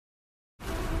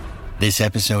This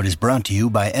episode is brought to you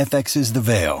by FX's The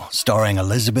Veil, starring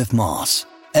Elizabeth Moss.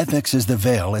 FX's The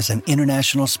Veil is an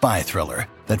international spy thriller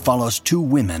that follows two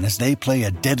women as they play a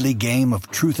deadly game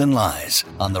of truth and lies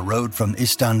on the road from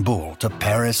Istanbul to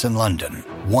Paris and London.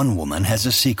 One woman has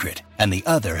a secret, and the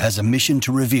other has a mission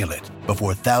to reveal it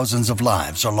before thousands of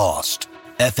lives are lost.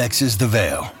 FX's The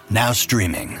Veil, now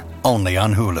streaming, only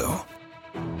on Hulu.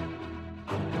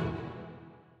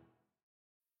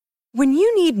 When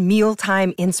you need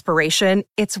mealtime inspiration,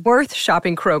 it's worth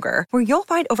shopping Kroger, where you'll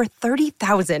find over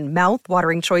 30,000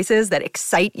 mouth-watering choices that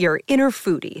excite your inner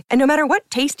foodie. And no matter what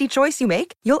tasty choice you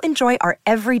make, you'll enjoy our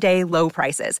everyday low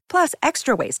prices, plus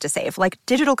extra ways to save, like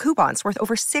digital coupons worth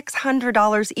over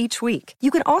 $600 each week. You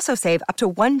can also save up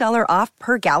to $1 off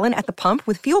per gallon at the pump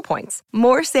with fuel points.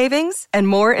 More savings and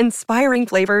more inspiring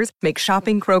flavors make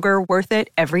shopping Kroger worth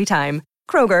it every time.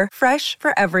 Kroger, fresh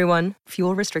for everyone.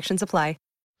 Fuel restrictions apply.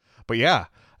 But yeah,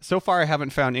 so far I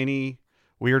haven't found any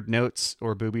weird notes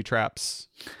or booby traps.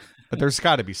 But there's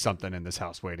got to be something in this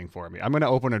house waiting for me. I'm going to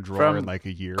open a drawer in like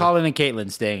a year. Colin and Caitlin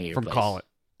staying at your from place. Colin.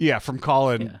 Yeah, from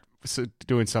Colin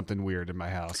doing something weird in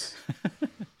my house.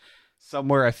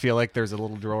 Somewhere I feel like there's a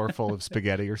little drawer full of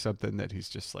spaghetti or something that he's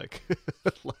just like...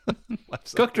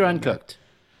 Cooked or uncooked?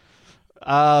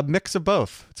 Mix of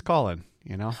both. It's Colin,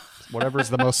 you know?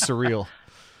 Whatever's the most surreal.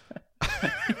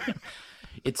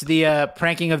 It's the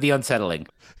pranking of the unsettling.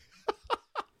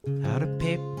 Out of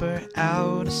paper,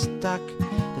 out of stock.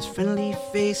 There's friendly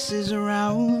faces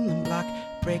around the block.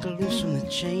 Break loose from the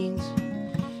chains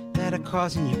that are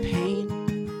causing you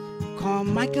pain. Call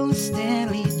Michael and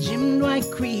Stanley, Jim, Dwight,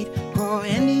 Creed. Call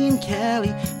Andy and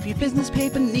Kelly for your business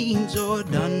paper needs. Or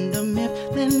Dunder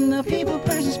Mifflin, the people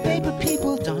versus paper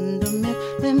people. Dunder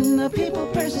Mifflin, the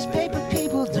people versus paper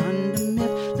people. Dunder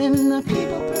Mifflin, the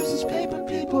people versus paper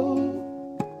people.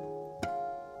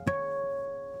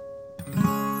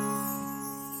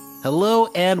 Hello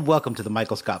and welcome to the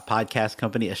Michael Scott Podcast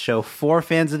Company, a show for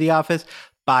fans of The Office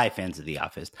by fans of The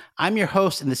Office. I'm your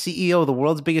host and the CEO of the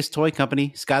world's biggest toy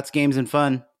company, Scott's Games and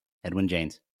Fun, Edwin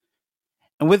James.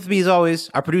 And with me as always,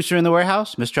 our producer in the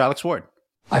warehouse, Mr. Alex Ward.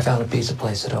 I found a pizza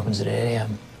place that opens at 8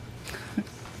 a.m.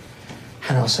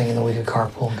 And I was thinking that we could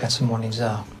carpool and get some mornings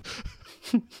out.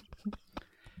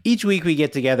 Each week we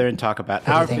get together and talk about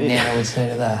What do you think Nana would say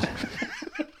to that?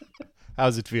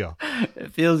 How's it feel?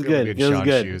 It feels good. It feels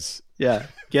good. Shoes. Yeah,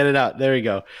 get it out. There we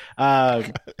go.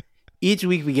 Each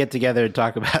week we get together and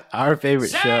talk about our favorite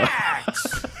show,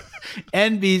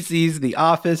 NBC's The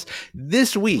Office.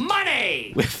 This week,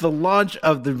 money! With the launch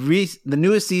of the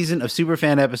newest season of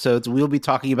Superfan episodes, we'll be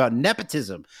talking about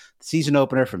Nepotism, the season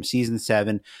opener from season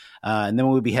 7. And then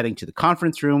we'll be heading to the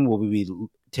conference room. We'll be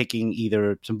taking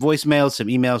either some voicemails, some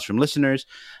emails from listeners.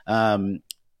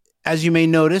 As you may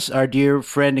notice, our dear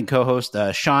friend and co-host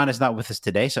Sean is not with us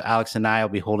today, so Alex and I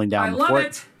will be holding down the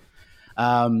fort.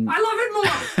 I love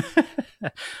it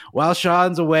more. While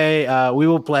Sean's away, we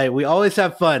will play. We always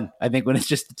have fun, I think, when it's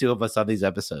just the two of us on these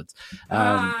episodes.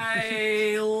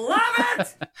 I love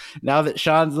it! Now that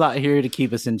Sean's not here to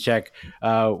keep us in check,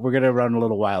 we're going to run a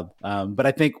little wild. But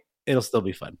I think it'll still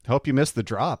be fun. Hope you missed the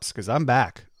drops, because I'm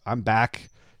back. I'm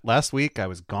back. Last week, I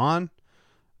was gone.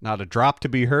 Not a drop to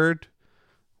be heard.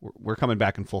 We're coming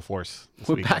back in full force.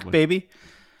 We're back, baby.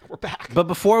 We're back. But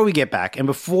before we get back and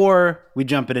before we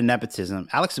jump into nepotism,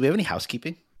 Alex, do we have any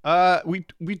housekeeping?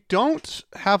 We don't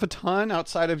have a ton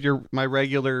outside of my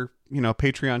regular,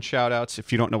 Patreon shout outs.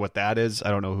 If you don't know what that is,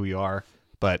 I don't know who you are.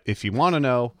 But if you want to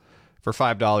know, for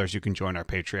 $5, you can join our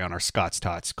Patreon, our Scott's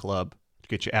Tots Club.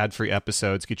 Get you ad-free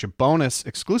episodes, get you bonus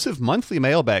exclusive monthly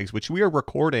mailbags, which we are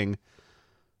recording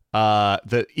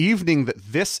the evening that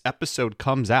this episode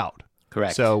comes out.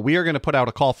 Correct. So we are going to put out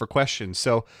a call for questions.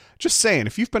 So just saying,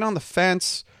 if you've been on the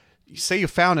fence, you say you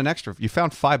found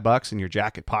 $5 in your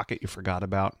jacket pocket you forgot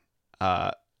about,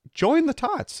 join the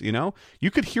Tots.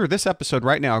 You could hear this episode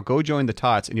right now. Go join the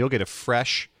Tots and you'll get a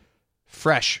fresh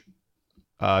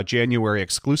January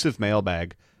exclusive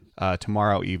mailbag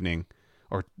tomorrow evening,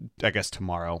 or I guess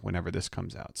tomorrow whenever this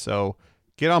comes out. So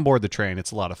get on board the train.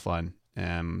 It's a lot of fun.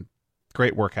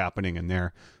 Great work happening in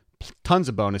there. Tons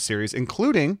of bonus series,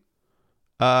 including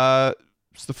the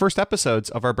first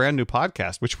episodes of our brand new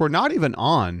podcast, which we're not even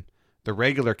on the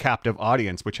regular captive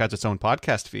audience, which has its own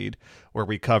podcast feed where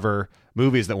we cover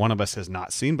movies that one of us has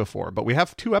not seen before. But we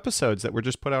have 2 episodes that were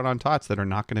just put out on Tots that are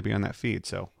not going to be on that feed.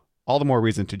 So all the more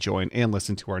reason to join and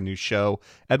listen to our new show.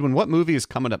 Edwin, what movie is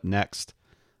coming up next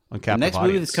on captive audience? The next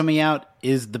movie that's coming out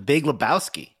is The Big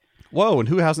Lebowski. Whoa, and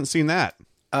who hasn't seen that?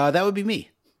 That would be me.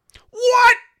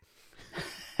 What?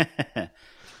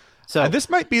 So this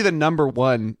might be the number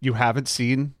one you haven't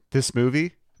seen this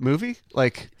movie. movie?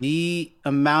 Like the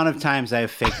amount of times I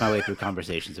have faked my way through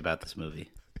conversations about this movie.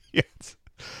 Yeah, it's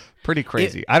pretty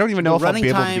crazy. I don't even know if I'll be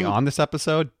able to be time- on this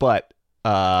episode, but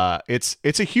it's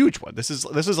a huge one. This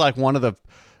is like one of the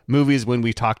movies when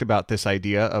we talked about this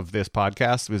idea of this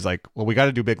podcast. It was like, well, we got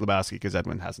to do Big Lebowski because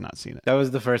Edwin has not seen it. That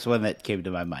was the first one that came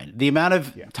to my mind. The amount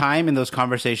of time in those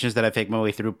conversations that I faked my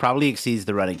way through probably exceeds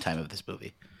the running time of this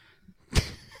movie.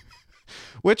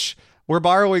 Which we're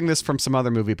borrowing this from some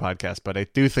other movie podcast, but I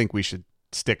do think we should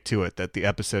stick to it that the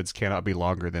episodes cannot be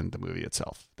longer than the movie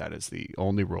itself. That is the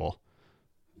only rule.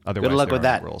 Otherwise, good luck with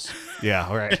that. Rules. Yeah,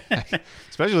 all right.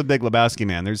 Especially with Big Lebowski,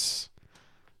 man.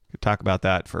 Could talk about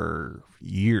that for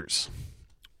years.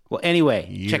 Well,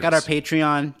 anyway, check out our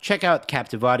Patreon, check out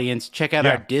Captive Audience, check out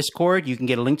our Discord. You can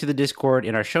get a link to the Discord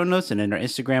in our show notes and in our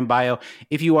Instagram bio.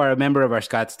 If you are a member of our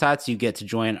Scott's Tots, you get to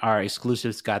join our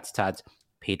exclusive Scott's Tots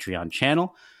Patreon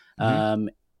channel.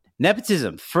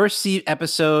 Nepotism, first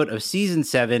episode of season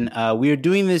 7. We are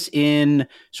doing this in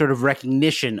sort of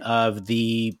recognition of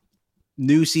the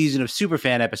new season of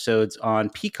Superfan episodes on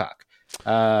Peacock.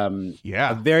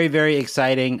 A very, very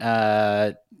exciting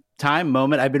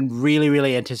moment. I've been really,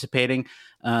 really anticipating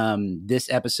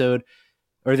this episode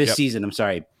or this season. I'm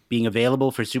sorry, being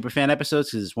available for Superfan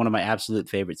episodes because it's one of my absolute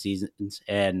favorite seasons,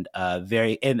 and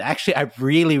actually, I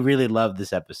really, really love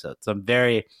this episode. So I'm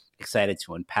very excited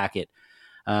to unpack it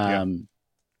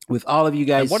with all of you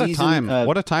guys. And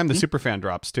what a time the Superfan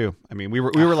drops too. I mean, we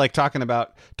were like talking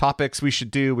about topics we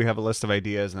should do. We have a list of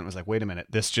ideas, and it was like, wait a minute,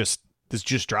 this just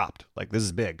dropped. Like, this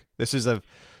is big. This is a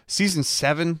season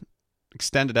 7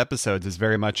 extended episodes is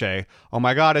very much a, oh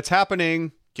my God, it's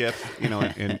happening gif,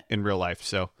 in real life.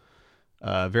 So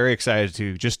very excited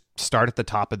to just start at the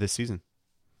top of this season.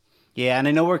 Yeah, and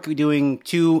I know we're doing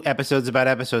 2 episodes about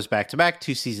episodes back to back,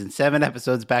 2 season 7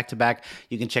 episodes back to back.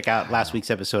 You can check out last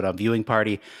week's episode on Viewing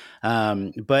Party,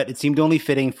 but it seemed only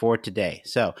fitting for today.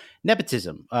 So,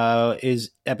 Nepotism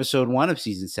is episode 1 of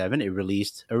season 7. It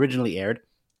originally aired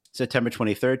September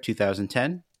 23rd,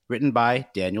 2010, written by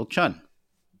Daniel Chun,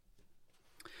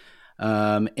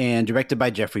 and directed by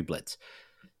Jeffrey Blitz.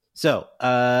 So,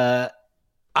 I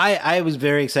was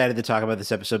very excited to talk about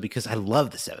this episode because I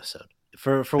love this episode.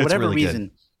 For whatever really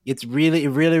reason, it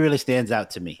really stands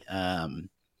out to me.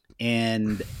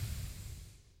 And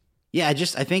yeah, I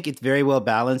think it's very well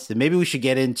balanced. And maybe we should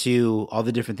get into all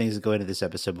the different things that go into this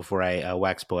episode before I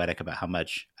wax poetic about how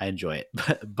much I enjoy it.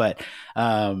 But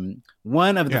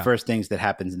one of the first things that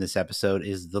happens in this episode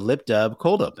is the lip dub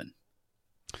cold open.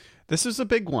 This is a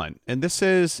big one. And this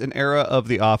is an era of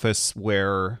The Office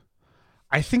where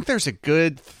I think there's a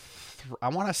good, I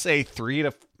want to say 3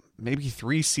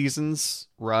 seasons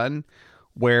run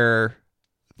where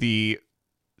the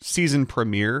season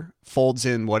premiere folds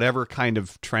in whatever kind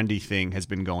of trendy thing has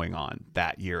been going on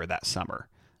that year or that summer.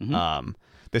 Mm-hmm.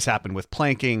 This happened with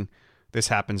planking. This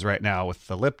happens right now with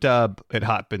the lip dub. It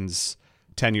happens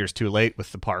 10 years too late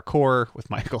with the parkour with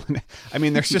Michael. I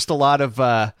mean, there's just a lot of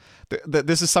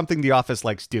this is something The Office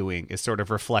likes doing, is sort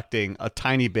of reflecting a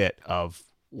tiny bit of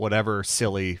whatever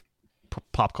silly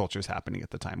pop culture is happening at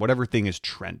the time, whatever thing is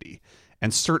trendy.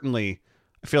 And certainly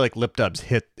I feel like lip dubs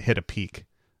hit a peak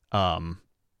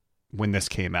when this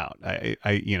came out.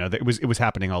 It was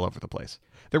happening all over the place.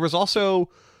 There was also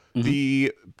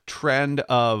the trend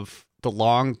of the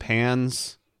long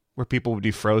pans where people would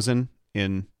be frozen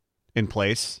in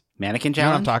place. Mannequin challenge? You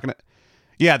know what I'm talking about?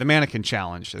 Yeah, the mannequin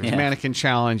challenge. There's a mannequin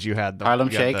challenge. You had the Harlem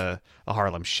Shake. The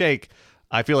Harlem Shake.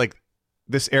 I feel like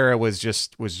this era was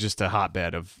just a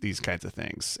hotbed of these kinds of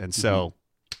things. And so,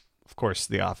 of course,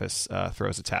 The Office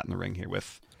throws its hat in the ring here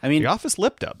with The Office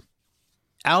lip dub.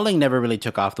 Owling never really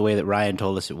took off the way that Ryan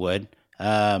told us it would.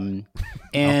 Watching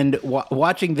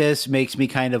this makes me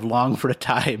kind of long for a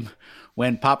time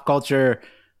when pop culture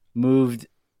moved.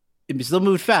 It still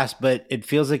moved fast, but it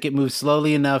feels like it moved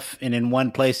slowly enough and in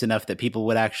one place enough that people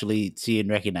would actually see and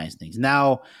recognize things.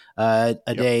 Now,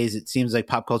 days, it seems like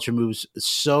pop culture moves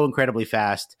so incredibly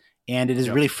fast, and it is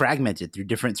really fragmented through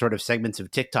different sort of segments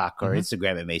of TikTok or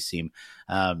Instagram, it may seem.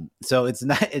 So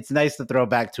it's nice to throw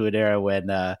back to an era when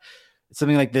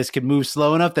something like this could move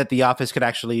slow enough that The Office could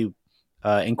actually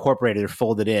incorporate it or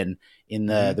fold it in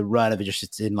the run of just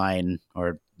its inline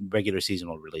or regular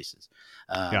seasonal releases.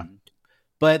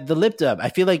 But the lip dub, I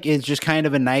feel like, is just kind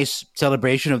of a nice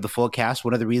celebration of the full cast.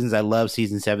 One of the reasons I love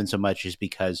season 7 so much is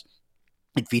because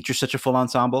it features such a full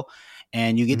ensemble,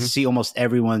 and you get to see almost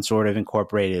everyone sort of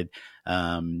incorporated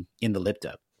in the lip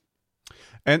dub.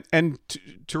 And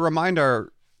to remind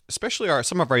especially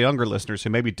some of our younger listeners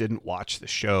who maybe didn't watch the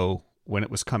show when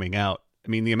it was coming out, I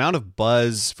mean, the amount of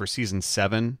buzz for season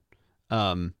 7,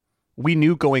 we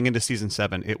knew going into season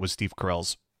 7 it was Steve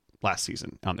Carell's last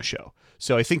season on the show.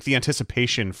 So I think the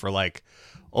anticipation for like,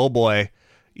 oh boy,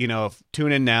 if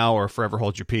tune in now or forever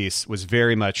hold your peace was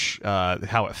very much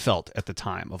how it felt at the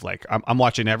time of like, I'm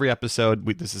watching every episode.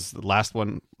 This is the last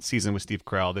season with Steve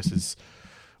Carell. This is,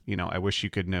 I wish you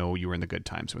could know you were in the good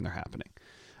times when they're happening.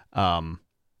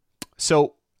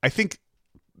 So I think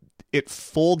it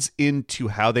folds into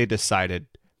how they decided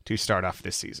to start off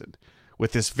this season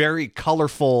with this very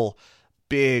colorful,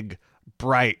 big,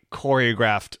 bright,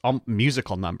 choreographed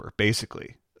musical number,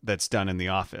 basically, that's done in the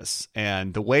office.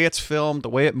 And the way it's filmed, the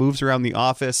way it moves around the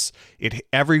office,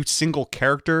 every single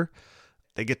character,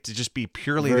 they get to just be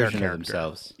purely their character.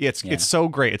 Themselves. It's so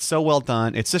great. It's so well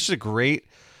done. It's such a great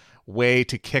way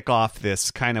to kick off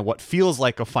this kind of what feels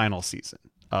like a final season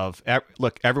of,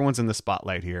 look, everyone's in the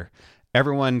spotlight here.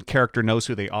 Everyone character knows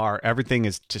who they are. Everything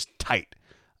is just tight.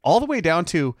 All the way down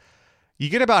to, you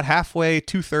get about halfway,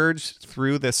 2/3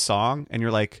 through this song, and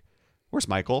you're like, where's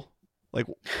Michael? Like,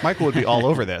 Michael would be all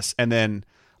over this. And then,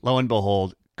 lo and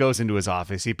behold, goes into his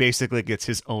office. He basically gets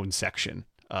his own section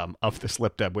of this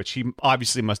lip dub, which he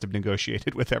obviously must have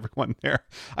negotiated with everyone there.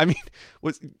 I mean,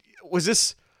 was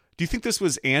this, do you think this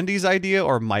was Andy's idea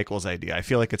or Michael's idea? I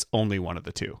feel like it's only one of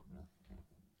the two.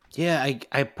 Yeah,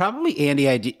 I probably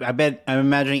Andy. I'm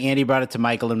imagining Andy brought it to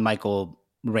Michael and Michael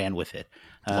ran with it.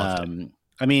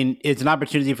 I mean, it's an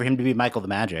opportunity for him to be Michael the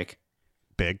Magic.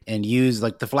 Big. And use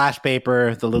like the flash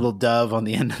paper, the little dove on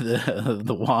the end of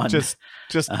the wand.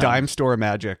 Just dime store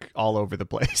magic all over the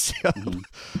place.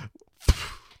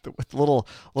 With little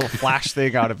flash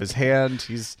thing out of his hand.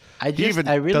 He even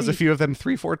does a few of them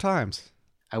 3-4 times.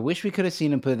 I wish we could have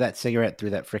seen him put that cigarette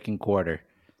through that freaking quarter.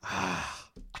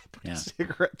 A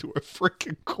cigarette through a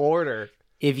freaking quarter.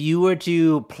 If you were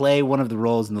to play one of the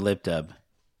roles in the lip dub,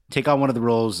 take on one of the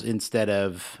roles instead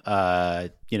of,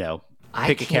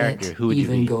 pick a character, who would you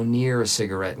be? I can't even go near a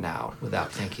cigarette now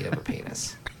without thinking of a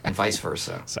penis, and vice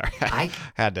versa. Sorry, I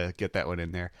had to get that one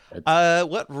in there.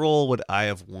 What role would I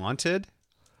have wanted?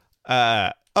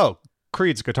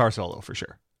 Creed's guitar solo for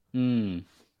sure.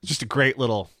 Just a great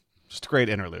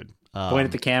interlude. Point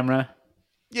at the camera.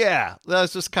 Yeah, that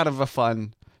was just kind of a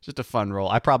fun role.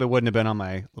 I probably wouldn't have been on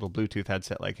my little Bluetooth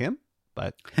headset like him,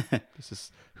 but this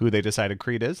is who they decided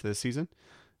Creed is this season.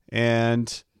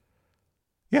 And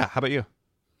yeah, how about you?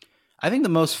 I think the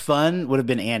most fun would have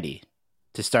been Andy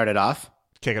to start it off.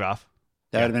 Kick it off.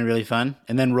 That would have been really fun.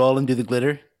 And then roll and do the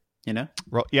glitter,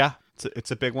 Yeah,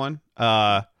 it's a big one.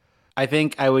 I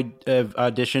think I would have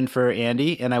auditioned for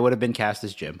Andy and I would have been cast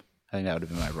as Jim. I think that would have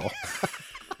been my role.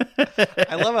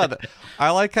 I love I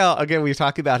like how, again, we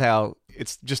talk about how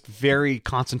it's just very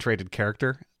concentrated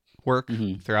character work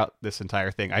throughout this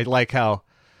entire thing. I like how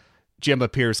Jim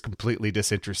appears completely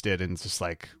disinterested and just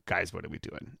like, guys, what are we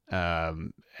doing?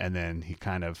 And then he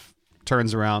kind of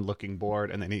turns around looking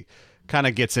bored, and then he kind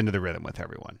of gets into the rhythm with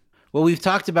everyone. Well, we've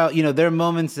talked about, there are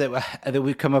moments that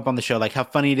we've come up on the show, like how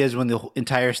funny it is when the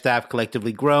entire staff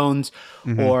collectively groans,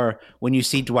 or when you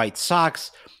see Dwight's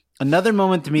socks. Another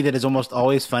moment to me that is almost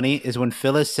always funny is when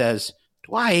Phyllis says,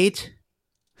 Dwight.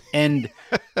 And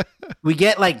we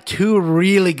get like two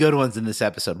really good ones in this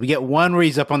episode. We get one where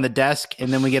he's up on the desk,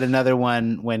 and then we get another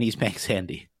one when he spanks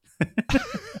Sandy.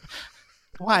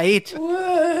 Dwight.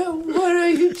 What are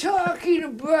you talking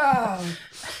about?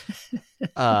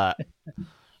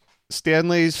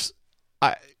 Stanley's,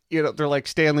 they're like,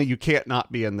 Stanley, you can't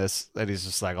not be in this. And he's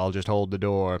just like, I'll just hold the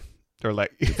door. They're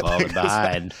like,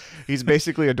 he's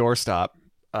basically a doorstop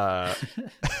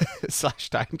 /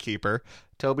 timekeeper.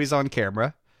 Toby's on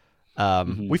camera.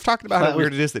 We've talked about how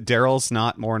weird it is that Daryl's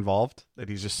not more involved, that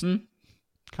he's just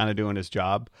kind of doing his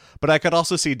job. But I could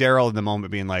also see Daryl in the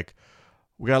moment being like,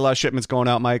 we got a lot of shipments going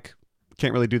out, Mike.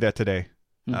 Can't really do that today.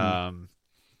 And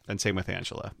same with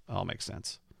Angela. All makes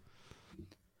sense.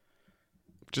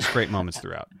 Just great moments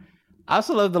throughout. I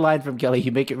also love the line from Kelly,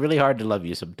 you make it really hard to love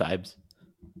you sometimes.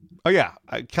 Oh, yeah.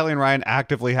 Kelly and Ryan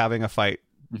actively having a fight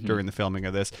during the filming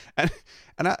of this.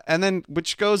 And then,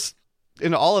 which goes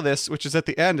into all of this, which is at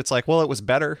the end, it's like, well, it was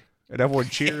better. And everyone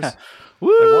cheers. Yeah.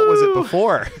 And what was it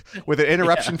before? With an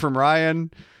interruption from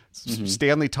Ryan,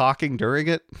 Stanley talking during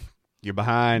it, you're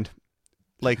behind.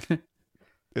 Like,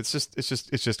 it's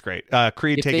just great.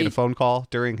 Creed taking a phone call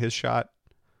during his shot.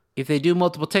 If they do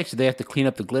multiple takes, they have to clean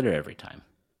up the glitter every time.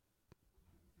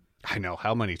 I know.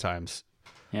 How many times?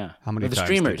 Yeah. How many times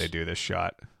did they do this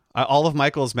shot? All of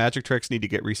Michael's magic tricks need to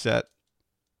get reset.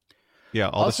 Yeah,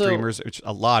 the streamers. There's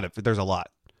a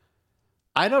lot.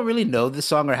 I don't really know this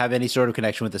song or have any sort of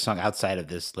connection with the song outside of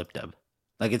this lip dub.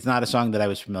 Like, it's not a song that I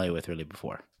was familiar with really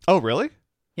before. Oh, really?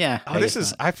 Yeah.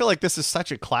 I feel like this is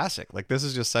such a classic. Like, this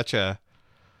is just such a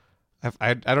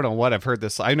I don't know what I've heard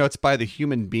this. I know it's by the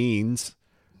Human Beings,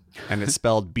 and it's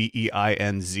spelled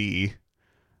Beinz.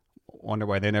 Wonder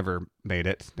why they never made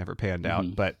it, never panned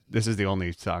out. But this is the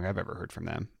only song I've ever heard from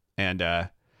them. And I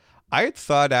had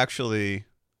thought actually,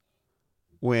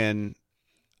 when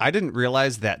I didn't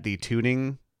realize that the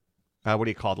tuning, what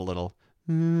do you call the little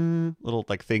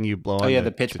like thing you blow on? Oh yeah,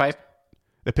 the pitch pipe.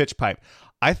 The pitch pipe.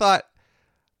 I thought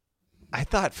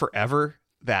forever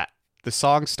that the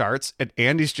song starts and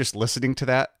Andy's just listening to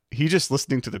that. He's just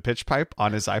listening to the pitch pipe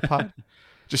on his iPod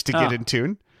just to get in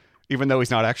tune, even though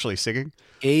he's not actually singing.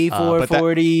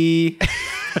 A440.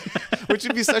 Which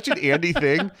would be such an Andy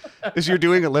thing, is you're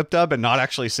doing a lip dub and not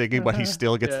actually singing, but he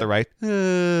still gets the right.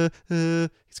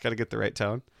 He's got to get the right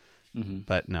tone.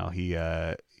 But no, he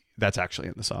that's actually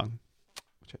in the song,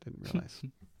 which I didn't realize.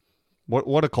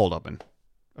 What a cold open.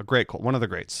 A great cold. One of the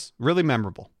greats. Really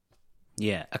memorable.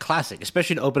 Yeah, a classic,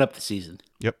 especially to open up the season.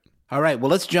 Yep. All right, well,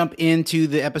 let's jump into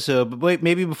the episode. But wait,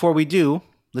 maybe before we do,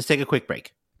 let's take a quick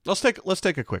break. Let's take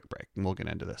a quick break, and we'll get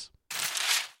into this.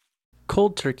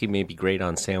 Cold turkey may be great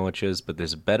on sandwiches, but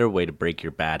there's a better way to break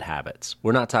your bad habits.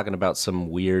 We're not talking about some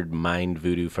weird mind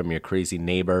voodoo from your crazy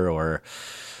neighbor or,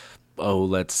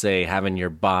 let's say having your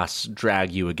boss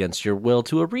drag you against your will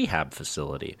to a rehab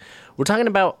facility. We're talking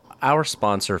about our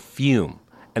sponsor, Fume.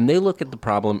 And they look at the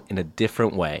problem in a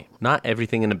different way. Not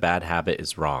everything in a bad habit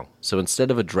is wrong. So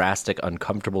instead of a drastic,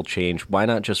 uncomfortable change, why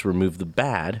not just remove the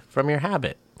bad from your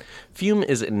habit? Fume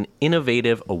is an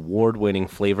innovative, award-winning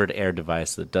flavored air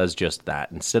device that does just that.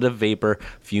 Instead of vapor,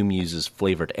 Fume uses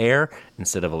flavored air.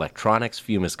 Instead of electronics,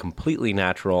 Fume is completely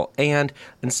natural. And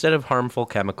instead of harmful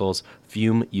chemicals,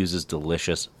 Fume uses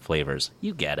delicious flavors.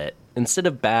 You get it. Instead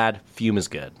of bad, Fume is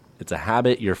good. It's a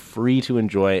habit you're free to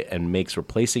enjoy and makes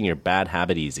replacing your bad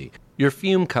habit easy. Your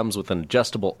Fume comes with an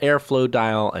adjustable airflow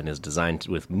dial and is designed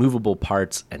with movable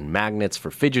parts and magnets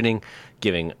for fidgeting,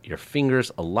 giving your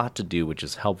fingers a lot to do, which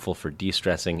is helpful for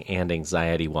de-stressing and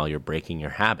anxiety while you're breaking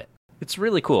your habit. It's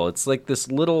really cool. It's like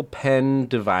this little pen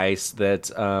device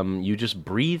that you just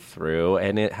breathe through,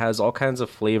 and it has all kinds of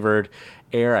flavored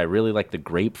air. I really like the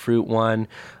grapefruit one.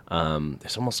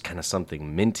 There's almost kind of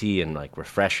something minty and like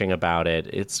refreshing about it.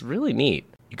 It's really neat.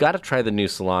 You got to try the new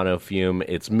Solano Fume.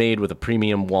 It's made with a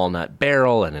premium walnut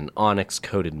barrel and an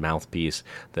onyx-coated mouthpiece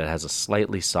that has a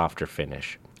slightly softer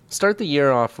finish. Start the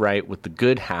year off right with the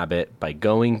good habit by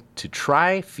going to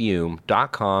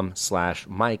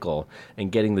tryfume.com/Michael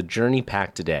and getting the Journey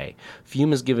Pack today.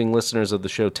 Fume is giving listeners of the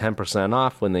show 10%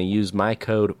 off when they use my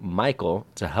code Michael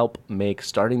to help make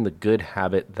starting the good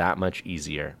habit that much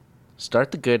easier.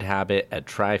 Start the good habit at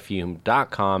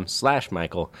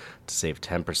tryfume.com/Michael to save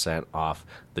 10% off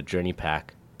the Journey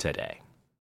Pack today.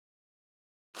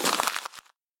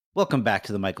 Welcome back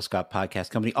to the Michael Scott Podcast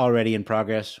Company, already in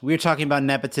progress. We're talking about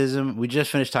nepotism. We just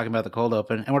finished talking about the cold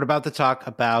open, and we're about to talk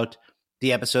about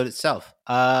the episode itself.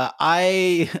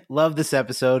 I love this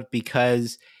episode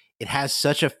because it has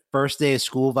such a first day of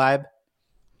school vibe.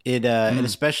 And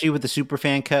especially with the super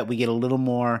fan cut, we get a little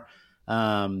more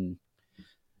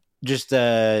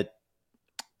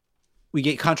we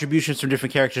get contributions from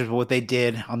different characters, but what they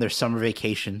did on their summer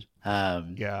vacation.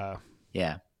 Yeah.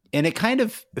 And it kind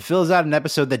of fills out an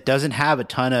episode that doesn't have a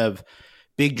ton of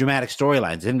big dramatic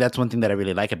storylines. I think that's one thing that I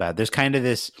really like about it. There's kind of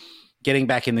this getting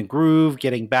back in the groove,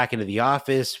 getting back into the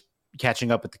office, catching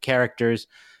up with the characters.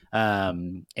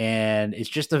 And it's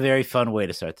just a very fun way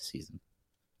to start the season.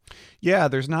 Yeah,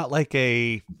 there's not like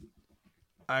there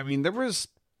was,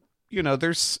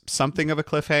 there's something of a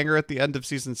cliffhanger at the end of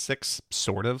season 6,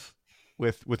 sort of,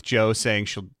 with Jo saying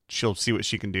she'll see what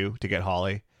she can do to get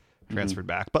Holly transferred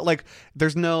back. But like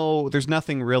there's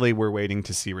nothing really we're waiting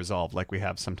to see resolved like we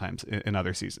have sometimes in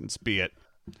other seasons, be it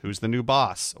who's the new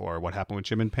boss or what happened with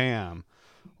Jim and Pam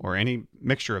or any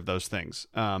mixture of those things.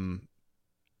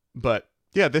 But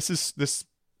yeah, this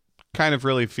kind of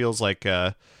really feels like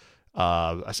a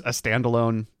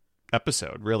standalone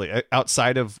episode, really,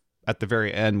 outside of at the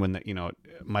very end when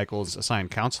Michael's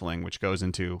assigned counseling, which goes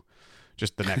into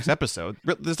just the next episode.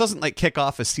 This doesn't like kick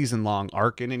off a season-long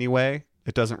arc in any way.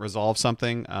 It doesn't resolve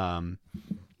something.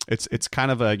 It's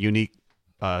kind of a unique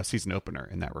season opener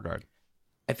in that regard.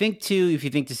 I think too, if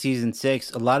you think to season 6,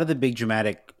 a lot of the big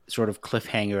dramatic sort of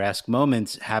cliffhanger-esque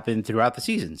moments happen throughout the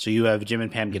season. So you have Jim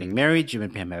and Pam getting married, Jim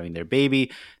and Pam having their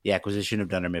baby, the acquisition of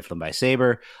Dunder Mifflin by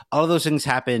Sabre. All of those things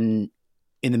happen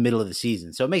in the middle of the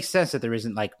season. So it makes sense that there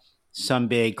isn't like some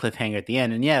big cliffhanger at the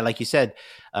end. And yeah, like you said,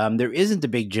 there isn't a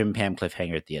big Jim Pam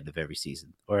cliffhanger at the end of every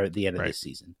season or at the end of this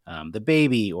season. The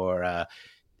baby or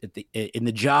in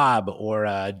the job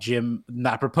or Jim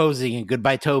not proposing and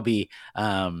goodbye Toby.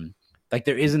 Like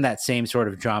there isn't that same sort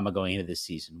of drama going into this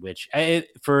season, which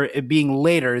for it being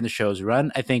later in the show's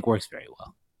run, I think works very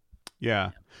well.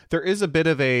 Yeah. There is a bit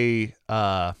of a,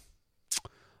 I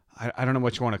don't know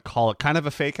what you want to call it, kind of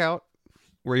a fake out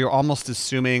where you're almost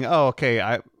assuming, oh,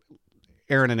 okay,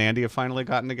 Aaron and Andy have finally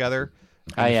gotten together.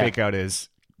 And the fake out is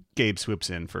Gabe swoops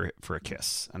in for a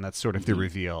kiss. And that's sort of the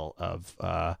reveal of,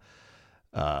 I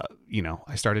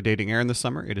started dating Aaron this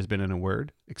summer. It has been, in a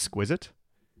word, exquisite.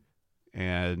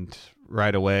 And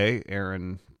right away,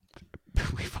 Aaron,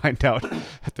 we find out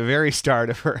at the very start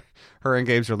of her and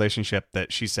Gabe's relationship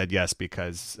that she said yes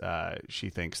because she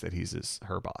thinks that he's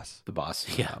her boss. The boss,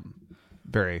 yeah.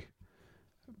 Very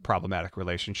problematic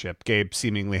relationship. Gabe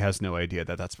seemingly has no idea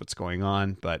that that's what's going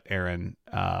on, but Aaron,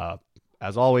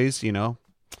 as always,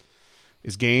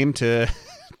 is game to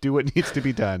do what needs to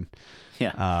be done.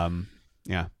 Yeah.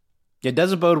 Yeah. It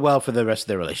doesn't bode well for the rest of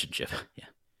their relationship. Yeah.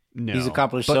 No. He's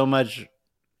accomplished so much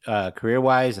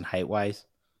career-wise and height-wise.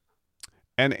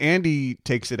 And Andy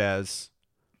takes it as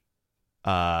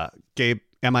Gabe,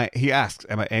 he asks,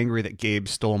 am I angry that Gabe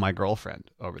stole my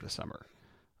girlfriend over the summer?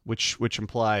 Which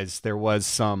implies there was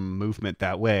some movement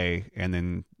that way, and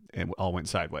then it all went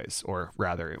sideways, or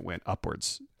rather it went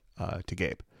upwards to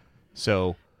Gabe.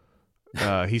 So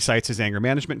he cites his anger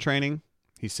management training.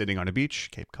 He's sitting on a beach,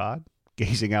 Cape Cod,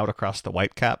 gazing out across the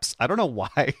Whitecaps. I don't know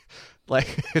why.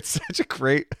 Like, it's such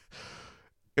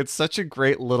a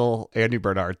great little Andy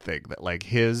Bernard thing that, like,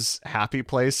 his happy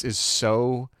place is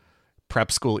so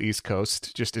prep school East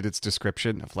Coast, just in its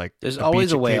description of, like, there's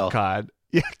always a whale. Cape Cod.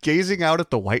 Yeah, gazing out at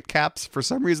the Whitecaps. For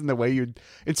some reason, the way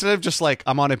instead of just like,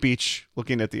 I'm on a beach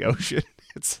looking at the ocean,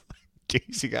 it's like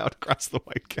gazing out across the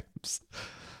Whitecaps.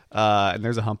 And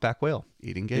there's a humpback whale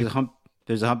eating Gabe.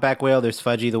 There's a humpback whale. There's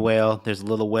Fudgy the whale. There's a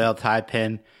little whale tie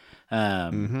pin.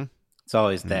 It's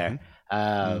always there.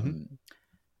 I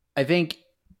think,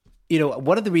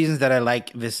 one of the reasons that I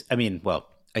like this, I've been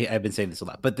saying this a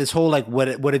lot, but this whole, like, what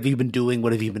have you been doing?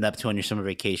 What have you been up to on your summer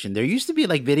vacation? There used to be,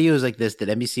 like, videos like this that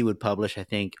NBC would publish, I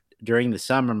think, during the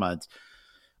summer months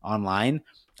online.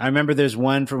 I remember there's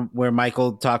one from where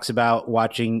Michael talks about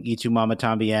watching Y Tu Mama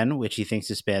Tambien, which he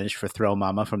thinks is Spanish for throw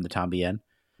mama from the Tambien.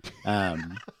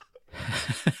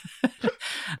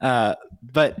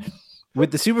 But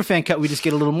with the Superfan cut, we just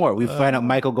get a little more. We find out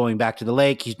Michael going back to the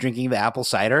lake. He's drinking the apple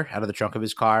cider out of the trunk of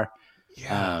his car.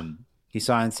 Yeah. He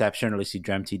saw Inception, or at least he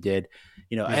dreamt he did.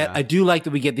 I do like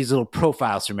that we get these little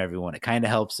profiles from everyone. It kind of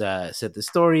helps set the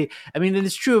story. I mean, and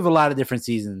it's true of a lot of different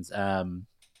seasons,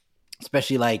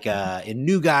 especially like in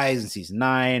New Guys in season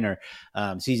 9 or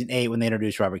season 8 when they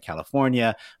introduced Robert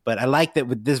California. But I like that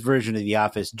with this version of The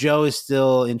Office, Joe is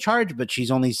still in charge, but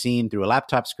she's only seen through a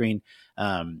laptop screen.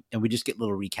 And we just get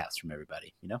little recaps from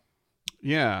everybody,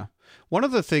 Yeah. One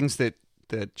of the things that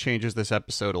changes this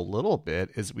episode a little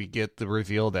bit is we get the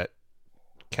reveal that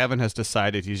Kevin has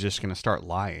decided he's just going to start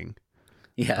lying.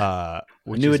 Yeah.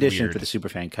 New addition weird. For the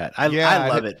Superfan cut. I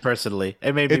love it personally.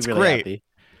 It made me really great. happy.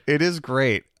 It is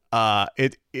great.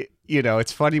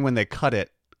 It's funny when they cut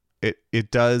it. It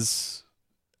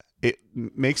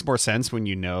makes more sense when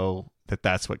you know that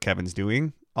that's what Kevin's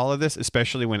doing. All of this,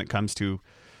 especially when it comes to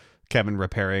Kevin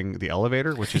repairing the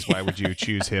elevator, which is why would you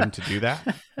choose him to do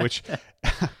that? Which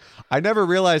I never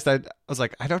realized. I was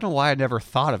like, I don't know why I never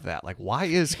thought of that. Like, why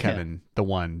is Kevin the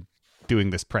one doing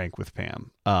this prank with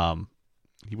Pam?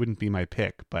 He wouldn't be my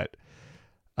pick, but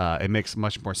it makes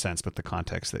much more sense with the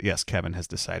context that, yes, Kevin has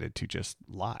decided to just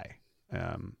lie,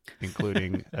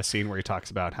 including a scene where he talks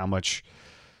about how much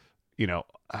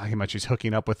he's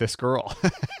hooking up with this girl.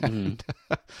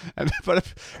 But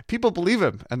if people believe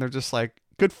him and they're just like,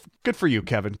 good for you,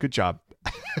 Kevin. Good job.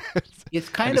 It's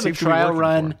kind of a trial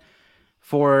run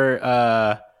for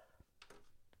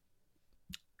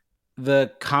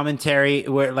the commentary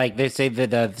where, like, they say that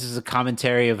this is a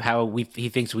commentary of how he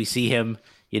thinks we see him,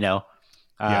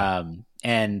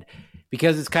 and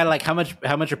because it's kind of like how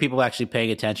much are people actually paying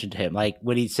attention to him? Like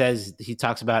when he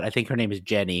talks about, I think her name is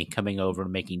Jenny, coming over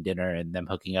and making dinner and them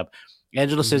hooking up.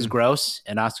 Angela says gross,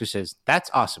 and Oscar says, that's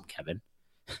awesome, Kevin.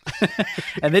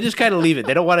 And they just kind of leave it.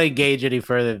 They don't want to engage any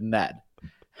further than that.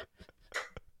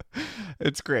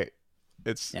 It's great.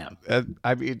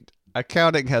 I mean,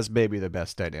 accounting has maybe the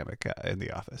best dynamic in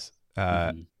The Office.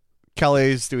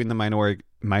 Kelly's doing the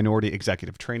minority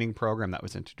executive training program that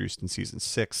was introduced in season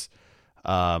 6.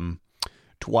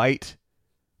 Dwight,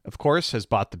 of course, has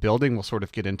bought the building. We'll sort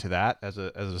of get into that as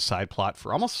a side plot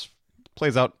for almost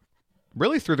plays out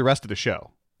really through the rest of the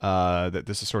show. That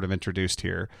this is sort of introduced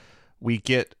here. We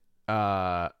get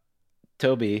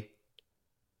Toby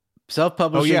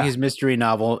self-publishing his mystery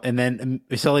novel and then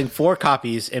selling 4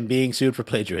 copies and being sued for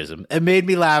plagiarism. It made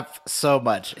me laugh so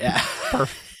much. Yeah.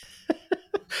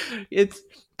 It's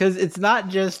because it's not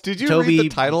just Did you Toby read the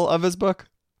title of his book?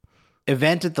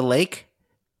 Event at the Lake?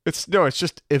 It's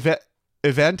just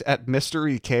event at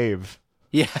Mystery Cave.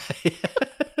 Yeah.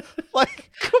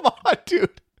 Like, come on,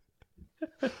 dude.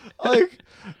 Like,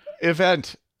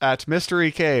 event at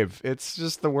Mystery Cave. It's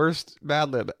just the worst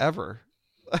Mad Lib ever.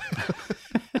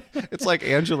 It's like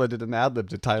Angela did an ad lib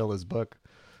to title his book.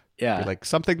 Yeah. You're like,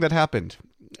 something that happened.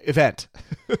 Event.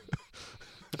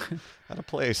 At a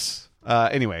place.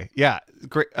 Anyway, yeah,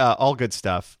 great, all good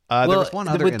stuff. There was one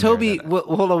other with in Toby. there that,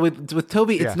 Hold on, with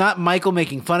Toby, it's not Michael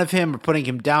making fun of him or putting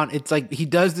him down. It's like he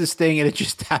does this thing, and it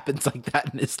just happens like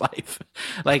that in his life.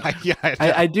 Like,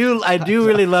 I do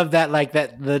really love that. Like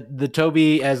that, the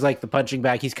Toby as like the punching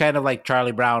bag. He's kind of like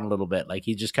Charlie Brown a little bit. Like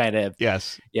he just kind of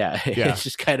it's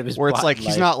just kind of his. Where it's like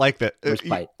he's not like that.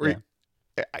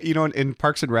 You know, in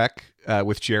Parks and Rec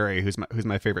with Jerry, who's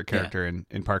my favorite character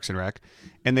in Parks and Rec,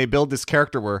 and they build this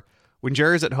character where when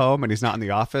Jerry's at home and he's not in the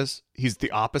office, he's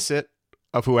the opposite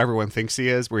of who everyone thinks he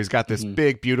is, where he's got this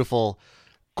big, beautiful,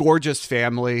 gorgeous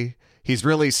family. He's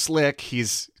really slick.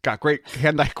 He's got great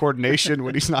hand-eye coordination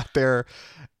when he's not there.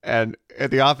 And at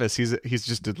the office, he's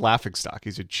just a laughingstock.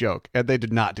 He's a joke. And they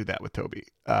did not do that with Toby,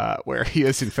 where he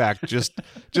is, in fact, just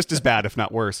as bad, if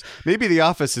not worse. Maybe the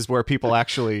office is where people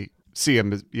actually see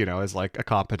him as, as like a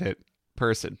competent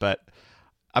person. But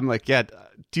I'm like,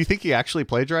 do you think he actually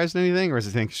plagiarized anything, or does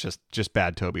he think it's just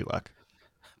bad Toby luck?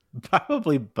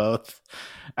 Probably both.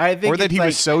 I think, or that he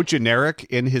was so generic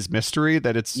in his mystery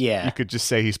that you could just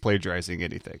say he's plagiarizing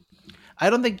anything. I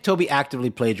don't think Toby actively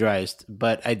plagiarized,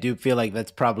 but I do feel like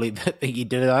that's probably he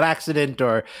did it on accident,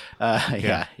 or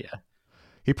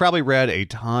He probably read a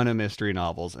ton of mystery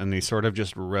novels, and he sort of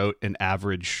just wrote an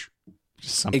average,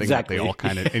 something that they all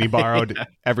kind of, and he borrowed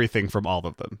everything from all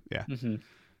of them. Yeah. Mm-hmm.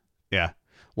 Yeah.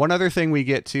 One other thing we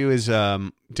get to is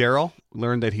Daryl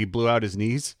learned that he blew out his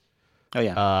knees. Oh,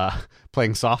 yeah.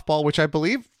 Playing softball, which I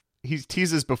believe he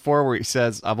teases before, where he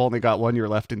says, I've only got 1 year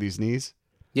left in these knees.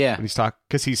 Yeah. When he's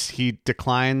because he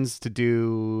declines to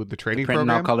do the training Print in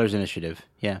program. All Colors initiative.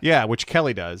 Yeah. Yeah, which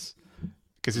Kelly does.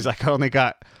 Because he's like, I only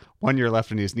got 1 year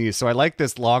left in his knees. So I like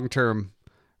this long-term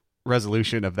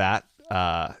resolution of that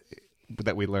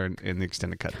we learned in the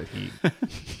extended cut, that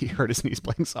he hurt his knees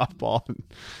playing softball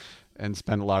and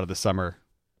spent a lot of the summer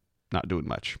not doing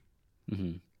much.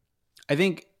 Mm-hmm. I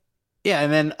think,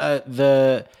 and then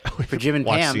for Jim and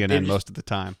watch Pam, CNN most of the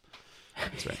time.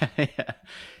 That's right. Yeah.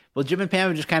 Well, Jim and Pam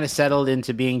have just kind of settled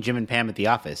into being Jim and Pam at the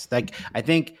office. Like, I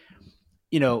think,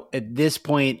 at this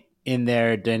point in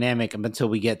their dynamic, until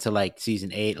we get to like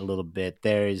season 8 a little bit,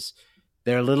 they're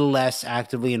a little less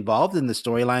actively involved in the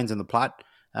storylines and the plot.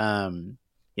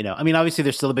 Obviously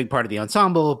they're still a big part of the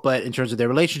ensemble, but in terms of their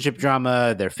relationship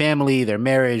drama, their family, their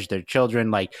marriage, their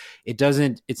children, like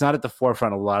it's not at the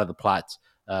forefront of a lot of the plots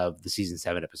of the season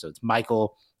 7 episodes.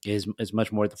 Michael is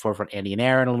much more at the forefront. Andy and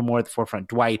Aaron a little more at the forefront.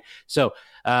 Dwight. So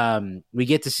we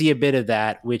get to see a bit of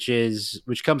that, which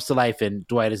comes to life in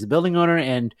Dwight as the building owner,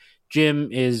 and Jim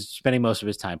is spending most of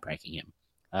his time pranking him.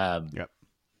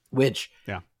 Which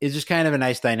is just kind of a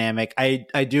nice dynamic.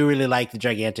 I do really like the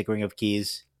gigantic ring of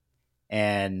keys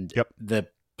and the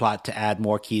plot to add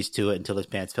more keys to it until his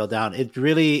pants fell down. It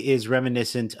really is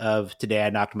reminiscent of Today I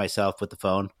Knocked Myself with the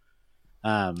Phone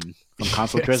from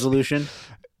Conflict Resolution.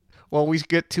 Well, we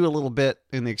get to a little bit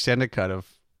in the extended cut of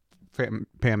Pam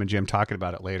and Jim talking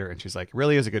about it later, and she's like, it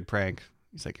really is a good prank.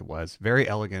 He's like, it was very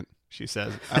elegant, she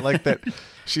says. I like that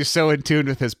she's so in tune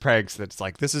with his pranks that it's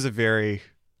like, this is very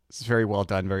well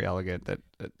done, very elegant, that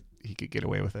he could get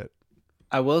away with it.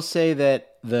 I will say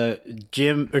that the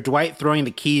Dwight throwing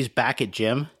the keys back at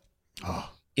Jim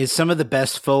is some of the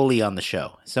best Foley on the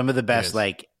show. Some of the best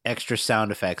like extra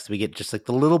sound effects. We get just like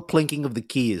the little plinking of the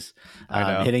keys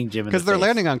hitting Jim in the face. Because they're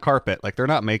landing on carpet, like they're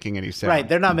not making any sound. Right,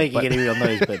 they're not making any real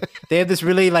noise, but they have this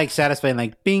really like satisfying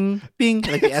like bing, bing,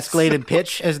 like they escalate in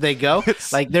pitch as they go.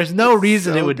 Like there's no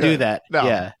reason it would do that.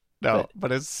 No,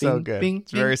 but it's so good. Bing,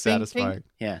 it's very bing, satisfying.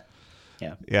 Bing.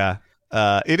 Yeah.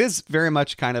 It is very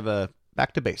much kind of a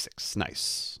back to basics.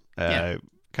 Nice.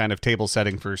 Kind of table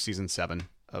setting for season 7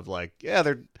 of like,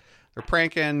 they're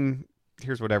pranking.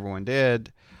 Here's what everyone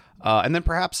did. And then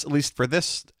perhaps, at least for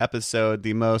this episode,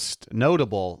 the most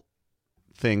notable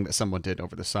thing that someone did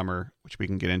over the summer, which we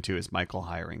can get into, is Michael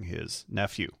hiring his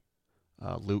nephew,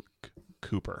 Luke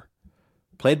Cooper.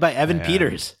 Played by Evan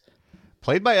Peters.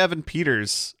 Played by Evan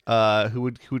Peters,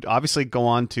 who'd obviously go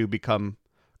on to become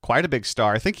quite a big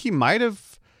star. I think he might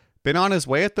have been on his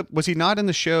way was he not in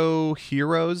the show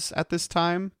Heroes at this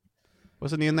time?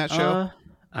 Wasn't he in that show?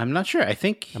 I'm not sure. I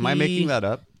think. Am I making that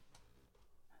up?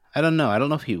 I don't know. I don't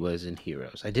know if he was in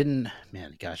Heroes. I didn't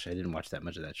watch that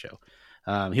much of that show.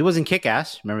 He was in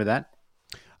Kick-Ass. Remember that?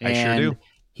 I sure do.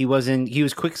 He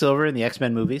was Quicksilver in the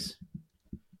X-Men movies.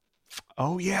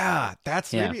 Oh yeah,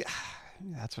 maybe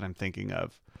that's what I'm thinking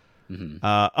of. Mm-hmm.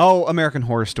 American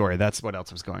Horror Story. That's what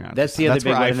else was going on. That's the other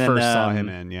big one. I first saw him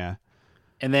in. Yeah,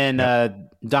 and then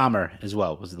Dahmer as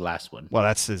well was the last one. Well,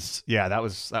 that's his. Yeah, that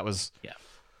was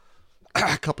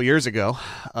a couple years ago,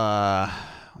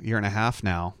 year and a half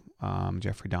now.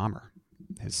 Jeffrey Dahmer,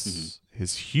 his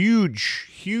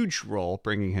huge role,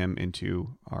 bringing him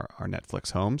into our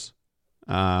Netflix homes.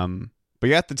 But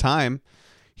yeah, at the time,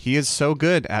 he is so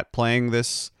good at playing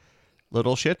this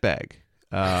little shitbag.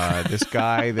 This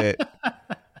guy that,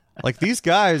 like these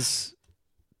guys,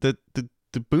 the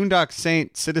Boondock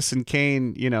Saint, Citizen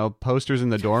Kane, posters in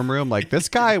the dorm room. Like this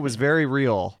guy was very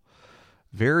real.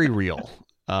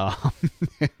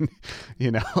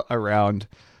 Around,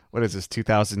 what is this,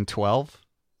 2012?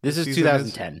 This is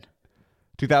 2010.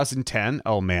 2010?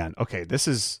 Oh man. Okay, this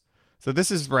is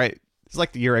right. It's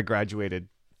like the year I graduated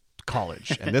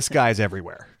college, and this guy's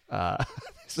everywhere.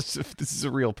 This is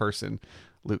a real person,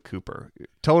 Luke Cooper.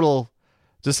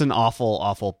 Just an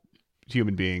awful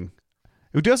human being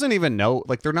who doesn't even know,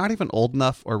 like they're not even old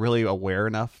enough or really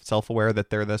self-aware that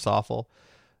they're this awful.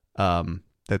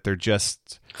 That they're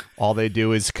just, all they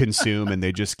do is consume and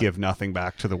they just give nothing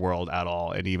back to the world at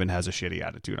all, and even has a shitty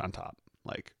attitude on top.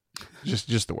 Like,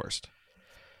 just the worst.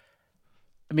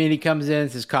 I mean, he comes in,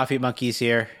 says Coffee Monkey's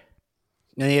here,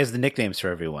 and he has the nicknames for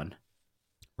everyone.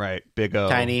 Right. Big O,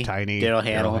 Tiny, Daryl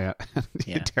Hannah.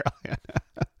 Yeah. Daryl Hannah.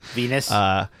 Venus.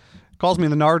 Calls me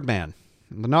the Nard Man.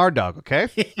 The Nard Dog, okay?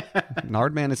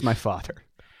 Nard Man is my father.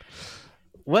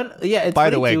 What? Yeah, it's by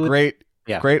the way, great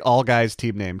all guys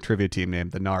trivia team name,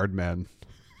 the Nard Men.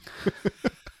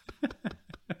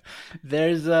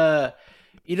 There's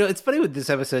it's funny with this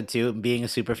episode too, being a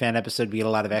super fan episode, we get a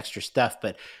lot of extra stuff.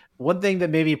 But one thing that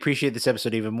made me appreciate this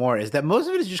episode even more is that most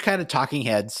of it is just kind of talking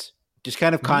heads, just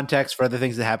kind of context for other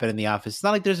things that happen in the office. It's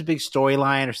not like there's a big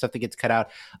storyline or stuff that gets cut out.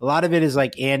 A lot of it is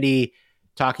like Andy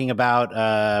talking about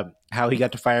how he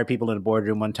got to fire people in a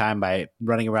boardroom one time by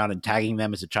running around and tagging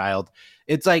them as a child.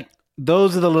 It's like,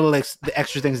 those are the little the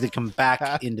extra things that come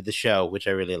back into the show, which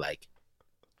I really like.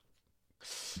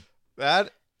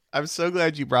 I'm so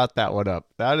glad you brought that one up.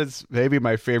 That is maybe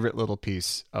my favorite little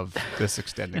piece of this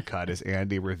extended cut is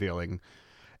Andy revealing.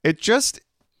 It's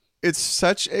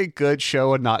such a good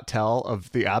show and not tell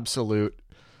of the absolute,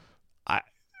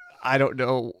 I don't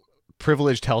know,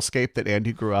 privileged hellscape that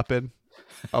Andy grew up in,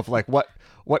 of like what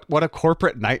a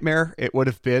corporate nightmare it would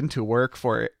have been to work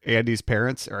for Andy's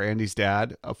parents or Andy's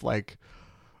dad, of like,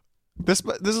 this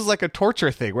is like a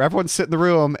torture thing where everyone's sitting in the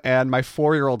room and my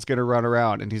 4-year-old's going to run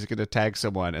around and he's going to tag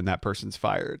someone and that person's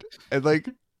fired. And like,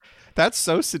 that's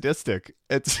so sadistic.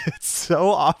 It's so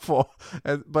awful.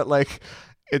 But like,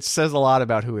 it says a lot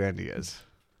about who Andy is.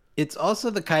 It's also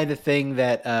the kind of thing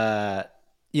that,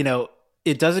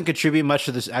 it doesn't contribute much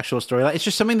to this actual storyline. It's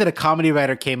just something that a comedy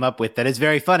writer came up with that is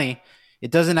very funny. It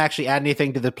doesn't actually add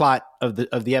anything to the plot of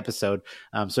the episode.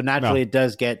 So naturally, it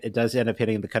does end up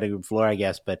hitting the cutting room floor, I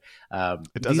guess. But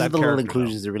these are the little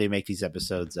inclusions that really make these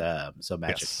episodes so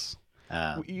magic. Yes.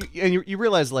 You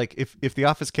realize, like, if The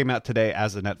Office came out today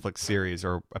as a Netflix series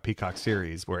or a Peacock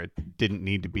series where it didn't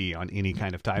need to be on any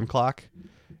kind of time clock,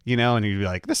 and you'd be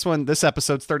like, this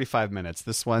episode's 35 minutes,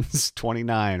 this one's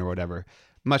 29 or whatever.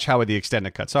 Much how the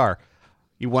extended cuts are.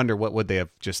 You wonder what would they have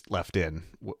just left in?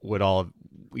 Would all of,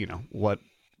 what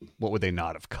would they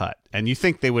not have cut? And you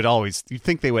think they would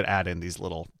add in these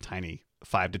little tiny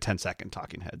 5 to 10 second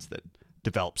talking heads that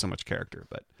develop so much character.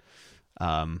 But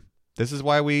this is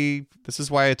why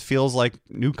it feels like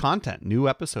new content, new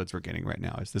episodes we're getting right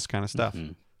now is this kind of stuff.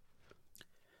 Mm-hmm.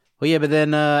 Well, yeah, but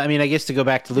then I guess to go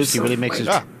back to Luke, he really makes his.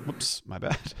 Whoops, my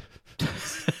bad.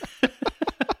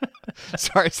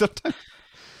 Sorry, sometimes.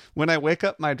 When I wake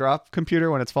up my drop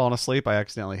computer when it's falling asleep, I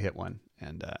accidentally hit one,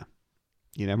 and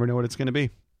you never know what it's going to be.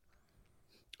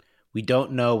 We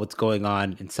don't know what's going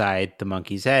on inside the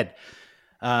monkey's head.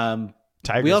 We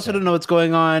also don't know what's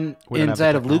going on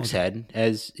inside of Luke's head,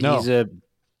 as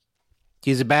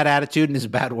he's a bad attitude and he's a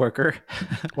bad worker.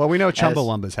 Well, we know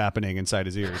Chumbawamba's happening inside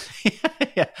his ears.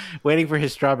 Yeah, waiting for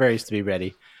his strawberries to be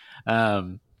ready.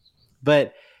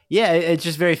 But yeah, it's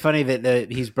just very funny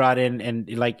that he's brought in and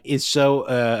like is so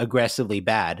aggressively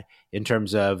bad in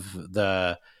terms of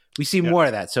we see more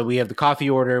of that. So we have the coffee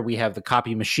order, we have the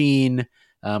copy machine.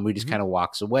 We just kind of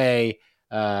walks away.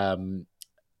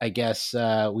 I guess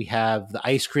we have the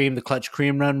ice cream, the clutch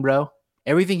cream run, bro.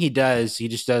 Everything he does, he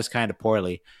just does kind of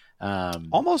poorly.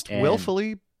 Almost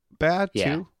willfully bad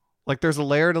Yeah. too. Like there's a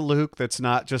layer to Luke that's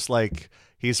not just like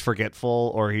he's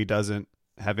forgetful or he doesn't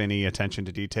have any attention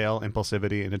to detail,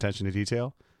 impulsivity and attention to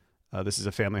detail. This is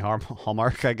a family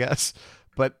hallmark, I guess.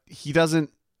 But he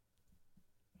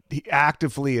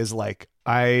actively is like,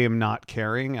 I am not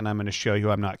caring and I'm going to show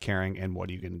you I'm not caring. And what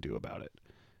are you going to do about it?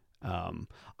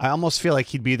 I almost feel like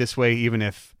he'd be this way even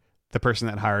if the person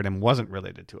that hired him wasn't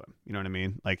related to him. You know what I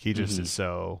mean? Like he just is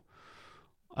so,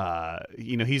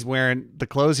 he's wearing the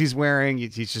clothes he's wearing.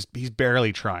 He's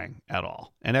barely trying at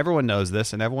all. And everyone knows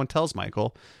this. And everyone tells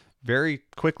Michael very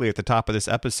quickly at the top of this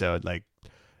episode, like,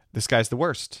 this guy's the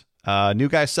worst. New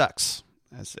guy sucks.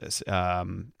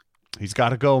 He's got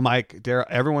to go, Mike.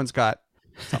 Everyone's got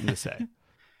something to say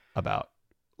about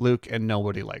Luke, and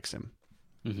nobody likes him.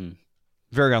 Mm-hmm.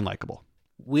 Very unlikable.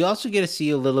 We also get to see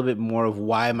a little bit more of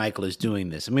why Michael is doing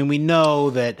this. I mean, we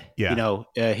know that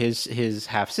his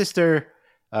half sister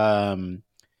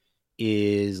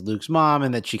is Luke's mom,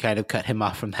 and that she kind of cut him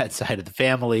off from that side of the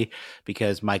family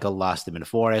because Michael lost him in a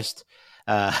forest.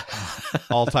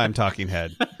 All-time talking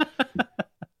head.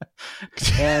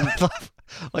 And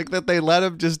like that they let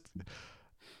him just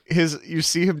you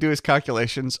see him do his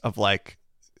calculations of like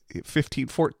 14.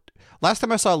 Last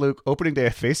time I saw Luke, opening day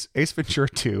of Ace Ventura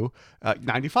 2,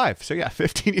 95. So yeah,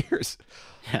 15 years.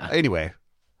 Yeah. Anyway,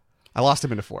 I lost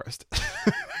him in the forest.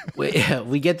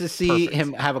 we get to see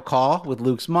him have a call with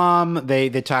Luke's mom. They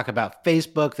talk about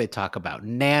Facebook. They talk about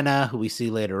Nana, who we see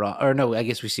later on. Or no, I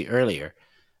guess we see earlier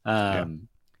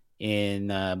in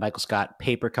Michael Scott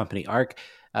Paper Company arc.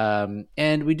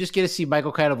 And we just get to see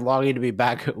Michael kind of longing to be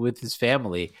back with his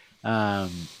family.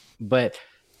 But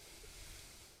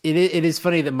it is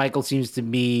funny that Michael seems to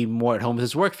be more at home with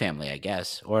his work family, I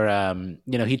guess. Or,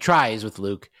 he tries with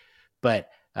Luke, but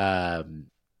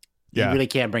you really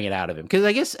can't bring it out of him. Because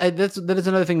I guess that is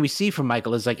another thing we see from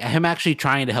Michael is like him actually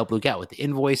trying to help Luke out with the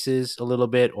invoices a little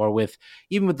bit, or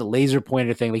even with the laser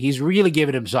pointer thing. Like he's really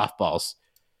giving him softballs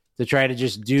to try to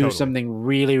just do something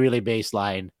really, really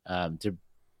baseline to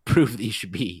prove that he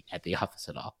should be at the office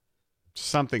at all.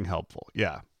 Something helpful.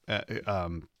 Yeah.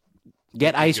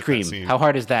 Get ice cream. How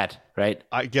hard is that, right?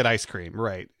 I get ice cream,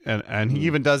 right. And he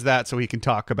even does that so he can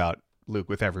talk about Luke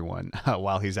with everyone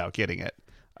while he's out getting it,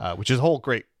 which is a whole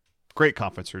great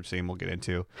conference room scene we'll get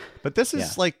into. But this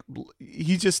is like,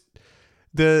 he just,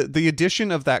 the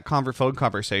addition of that phone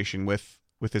conversation with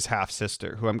his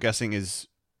half-sister, who I'm guessing is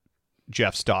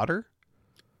Jeff's daughter.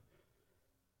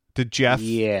 Did Jeff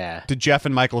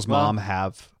and Michael's mom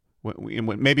have,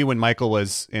 maybe when Michael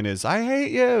was in his I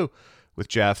hate you with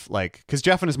Jeff, like, because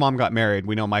Jeff and his mom got married.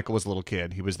 We know Michael was a little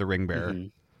kid. He was the ring bearer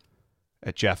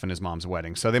at Jeff and his mom's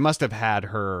wedding. So they must have had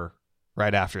her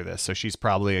right after this. So she's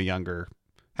probably a younger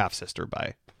half sister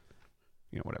by,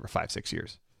 5-6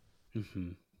 years.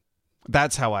 Mm-hmm.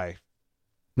 That's how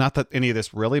not that any of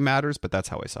this really matters, but that's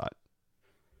how I saw it.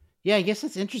 Yeah, I guess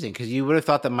that's interesting because you would have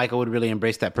thought that Michael would really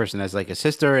embrace that person as like a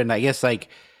sister. And I guess like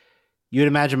you would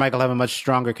imagine Michael have a much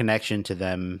stronger connection to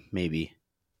them, maybe.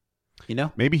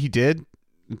 Maybe he did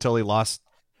until he lost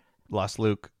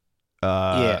Luke.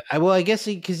 I guess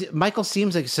because Michael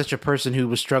seems like such a person who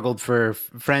was struggled for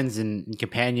friends and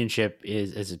companionship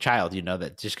as a child.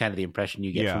 That's just kind of the impression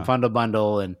you get from Fundle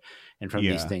Bundle and from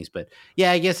these things. But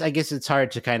yeah, I guess it's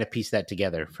hard to kind of piece that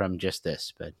together from just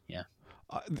this. But yeah.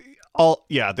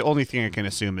 The only thing I can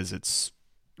assume is it's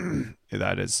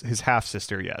that is his half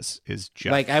sister. Yes, is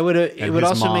Jeff. Like it would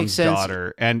also make sense.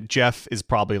 Daughter, and Jeff is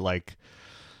probably like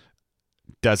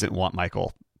doesn't want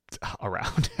Michael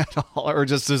around at all, or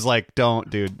just is like, don't,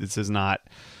 dude. This is not.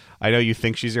 I know you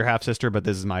think she's your half sister, but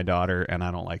this is my daughter, and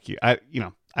I don't like you.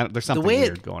 There's something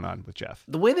weird going on with Jeff.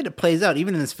 The way that it plays out,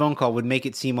 even in this phone call, would make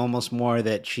it seem almost more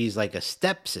that she's like a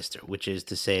stepsister, which is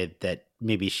to say that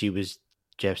maybe she was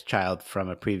Jeff's child from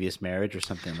a previous marriage or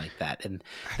something like that. And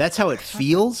that's how it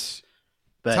feels.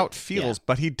 That's how it feels,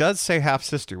 but he does say half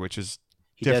sister, which is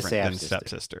different than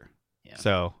stepsister. Yeah.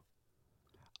 So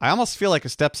I almost feel like a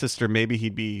stepsister, maybe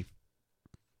it'd be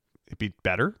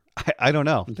better. I don't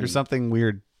know. Mm-hmm. There's something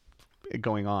weird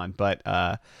going on, but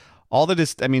all that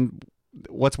is,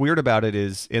 what's weird about it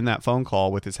is in that phone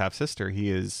call with his half sister,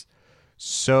 he is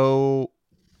so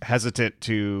hesitant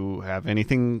to have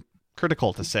anything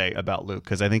critical to say about Luke,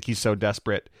 because I think he's so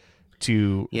desperate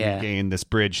to regain this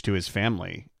bridge to his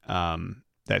family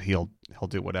that he'll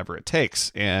do whatever it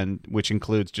takes, and which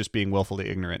includes just being willfully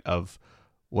ignorant of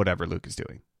whatever Luke is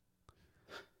doing.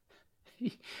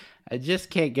 I just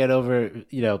can't get over,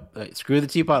 screw the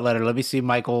teapot letter. Let me see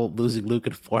Michael losing Luke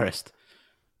in Forest.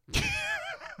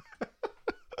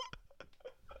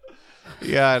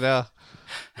 Yeah, I know.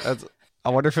 I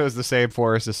wonder if it was the same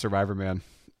Forest as Survivor Man.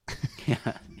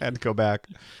 Yeah. Had to go back.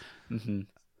 Mm-hmm.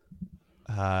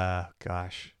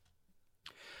 Gosh.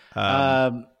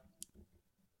 But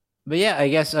yeah, I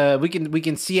guess we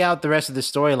can see out the rest of the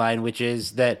storyline, which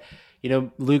is that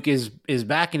Luke is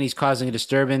back and he's causing a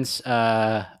disturbance.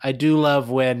 I do love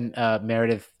when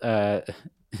Meredith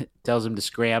tells him to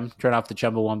scram, turn off the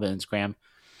Chumbawamba and scram.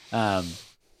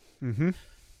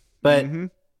 But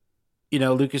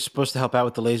Luke is supposed to help out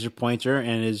with the laser pointer,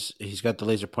 and he's got the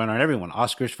laser pointer on everyone: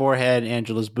 Oscar's forehead,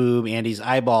 Angela's boob, Andy's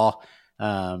eyeball.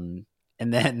 And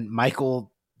then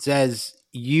Michael says,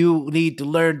 "You need to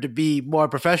learn to be more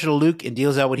professional, Luke," and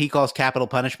deals out what he calls capital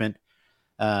punishment.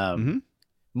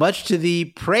 Much to the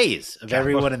praise of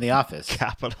everyone in the office.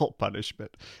 Capital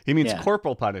punishment. He means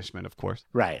corporal punishment, of course.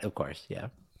 Right, of course, yeah.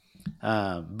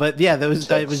 But yeah, that was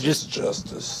just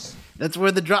justice. That's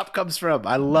where the drop comes from.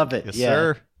 I love it. Yes, yeah.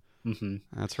 sir. Mm-hmm.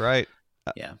 That's right.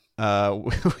 Yeah.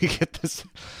 We get this.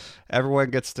 Everyone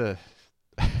gets to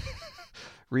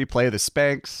replay the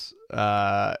Spanx,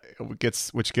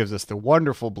 which gives us the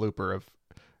wonderful blooper of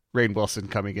Rainn Wilson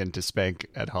coming in to spank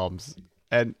Ed Helms,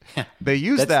 and they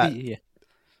use that.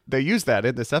 They use that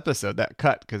in this episode, that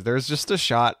cut, because there's just a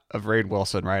shot of Rainn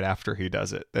Wilson right after he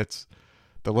does it. It's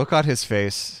the look on his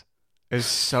face is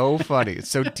so funny. It's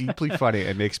so deeply funny.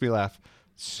 It makes me laugh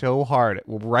so hard.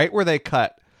 Right where they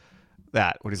cut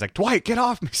that, when he's like, "Dwight, get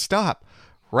off me, stop!"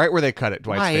 Right where they cut it,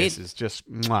 Dwight's face is just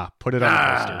put it on the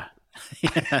poster.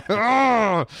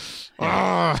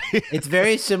 It's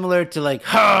very similar to like,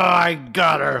 "Oh, I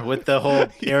got her," with the whole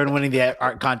Aaron winning the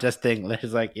art contest thing.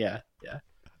 There's like, yeah.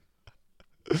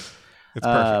 It's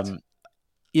perfect.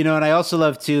 And I also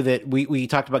love too that we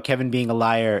talked about Kevin being a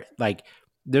liar. Like,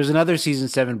 there's another season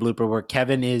 7 blooper where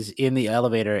Kevin is in the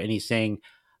elevator and he's saying,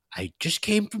 "I just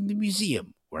came from the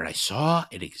museum where I saw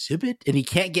an exhibit," and he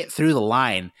can't get through the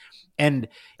line. And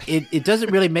it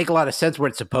doesn't really make a lot of sense where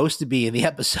it's supposed to be in the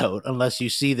episode unless you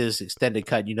see this extended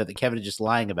cut. That Kevin is just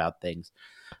lying about things.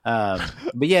 But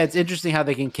yeah, it's interesting how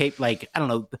they can keep, like, I don't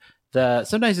know,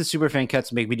 sometimes the superfan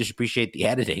cuts make me just appreciate the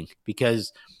editing,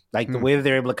 because like the way that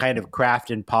they're able to kind of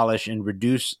craft and polish and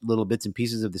reduce little bits and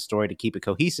pieces of the story to keep it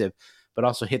cohesive, but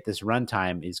also hit this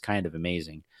runtime is kind of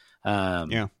amazing.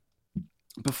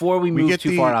 Before we move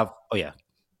too far off. Oh yeah.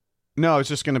 No, I was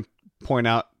just going to point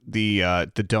out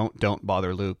the don't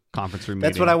bother Luke conference room meeting.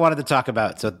 That's what I wanted to talk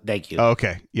about. So thank you.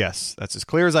 Okay. Yes. That's as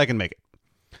clear as I can make it.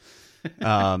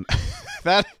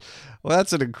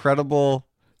 That's an incredible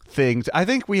thing. I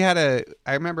think I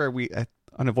remember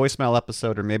on a voicemail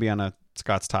episode, or maybe on a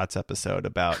Scott's Tots episode,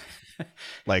 about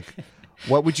like,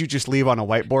 what would you just leave on a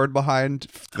whiteboard behind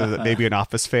that maybe an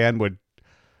Office fan would,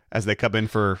 as they come in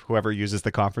for whoever uses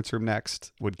the conference room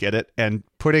next, would get it. And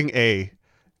putting a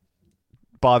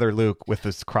bother Luke with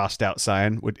this crossed out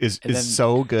sign is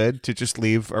so good to just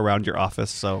leave around your office.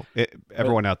 So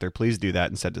everyone out there, please do that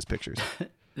and send us pictures.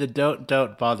 The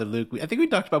don't bother Luke. I think we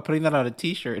talked about putting that on a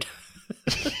t-shirt.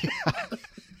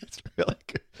 It's really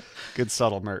good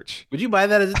subtle merch. Would you buy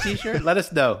that as a t-shirt? Let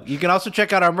us know. You can also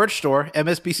check out our merch store,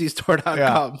 mspcstore.com.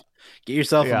 Yeah. Get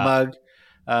yourself a mug.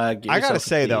 I gotta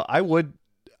say though, I don't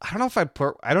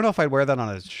know if I'd wear that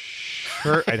on a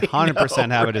shirt. I'd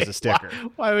 100% have it as a sticker.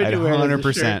 Why would you wear it as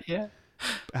a shirt? Yeah.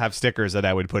 Have stickers that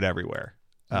I would put everywhere.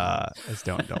 As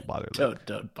don't bother Luke.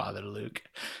 Don't bother Luke.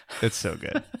 It's so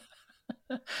good.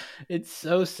 It's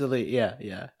so silly.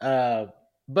 Yeah.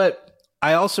 But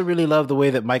I also really love the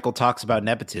way that Michael talks about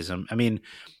nepotism. I mean,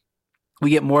 we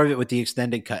get more of it with the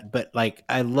extended cut, but like,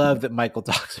 I love that Michael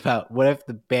talks about, what if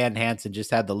the band Hanson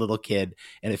just had the little kid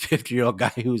and a 50-year-old guy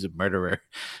who's a murderer?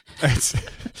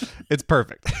 It's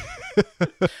perfect.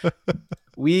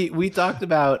 We talked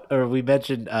about, or we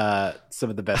mentioned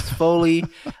some of the best Foley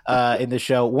in the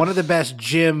show. One of the best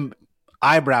Jim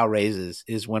eyebrow raises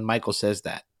is when Michael says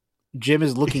that. Jim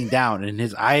is looking down and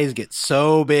his eyes get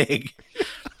so big.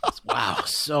 Wow,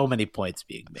 so many points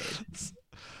being made.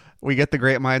 We get the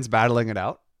great minds battling it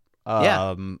out.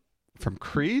 From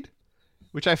Creed,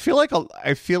 which I feel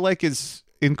like is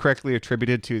incorrectly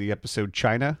attributed to the episode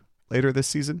China later this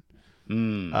season.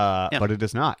 But it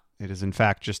is not. It is in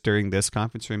fact just during this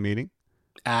conference room meeting.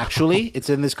 Actually, it's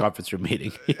in this conference room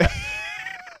meeting.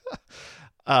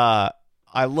 I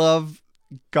love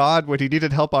God. When he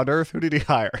needed help on earth, who did he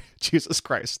hire? Jesus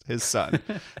Christ, his son,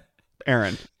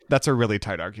 Aaron. That's a really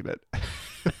tight argument.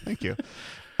 Thank you.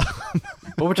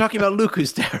 But we're talking about Luke,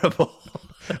 who's terrible.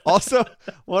 Also,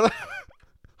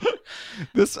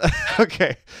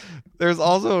 okay. There's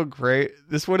also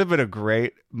this would have been a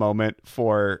great moment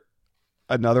for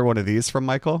another one of these from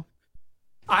Michael.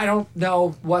 I don't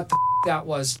know what the that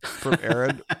was. From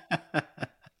Aaron.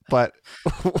 But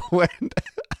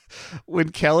when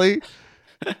Kelly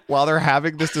while they're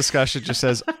having this discussion, just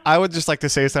says, I would just like to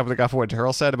say something off of what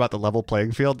Terrell said about the level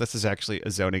playing field. This is actually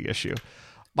a zoning issue.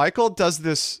 Michael does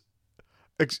this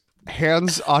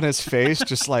hands on his face,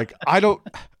 just like, I don't,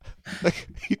 like,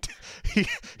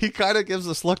 he kind of gives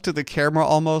this look to the camera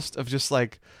almost of just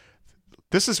like,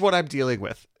 this is what I'm dealing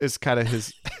with, is kind of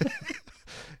his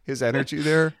his energy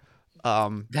there.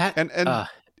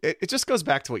 It just goes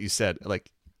back to what you said,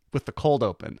 like with the cold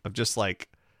open of just like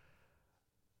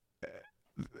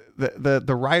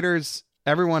the writers,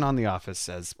 everyone on The Office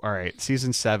says, all right,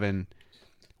 season 7,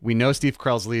 we know Steve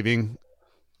Carell's leaving.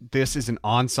 This is an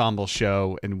ensemble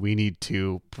show and we need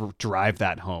to drive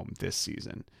that home this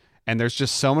season. And there's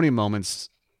just so many moments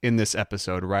in this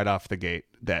episode right off the gate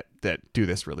that do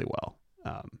this really well.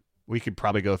 We could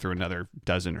probably go through another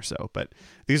dozen or so, but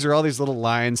these are all these little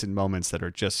lines and moments that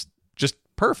are just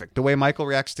perfect. The way Michael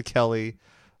reacts to Kelly,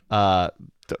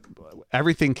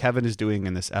 everything Kevin is doing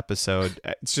in this episode,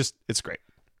 it's great.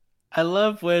 I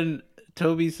love when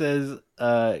Toby says,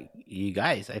 you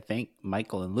guys, I think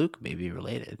Michael and Luke may be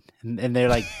related. And they're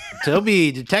like,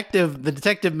 Toby, the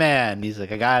detective man. He's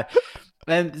like, I got it.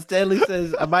 And Stanley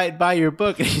says, I might buy your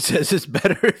book. And he says, it's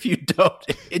better if you don't.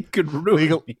 It could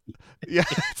ruin me. Yeah,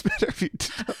 it's better if you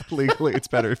don't. Legally, it's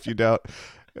better if you don't.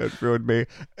 It ruined me.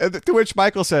 And to which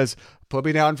Michael says, put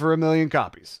me down for 1 million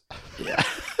copies. Yeah.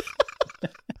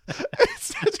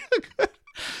 It's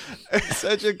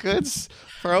such a good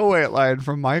throwaway line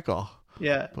from Michael.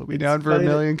 Yeah. Put me down for 1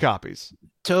 million copies.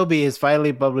 Toby has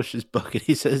finally published his book, and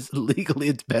he says, legally,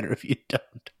 it's better if you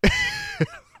don't.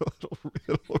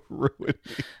 It'll ruin me.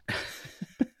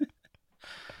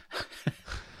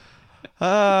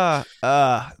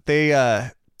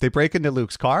 They break into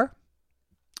Luke's car.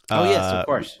 Oh yes, of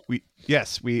course.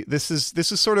 This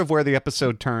is sort of where the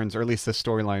episode turns, or at least the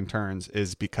storyline turns,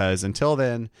 is because until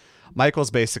then, Michael's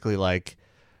basically like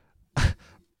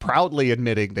proudly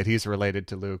admitting that he's related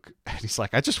to Luke, and he's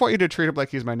like, I just want you to treat him like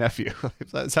he's my nephew.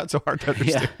 It's not so hard to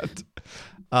understand.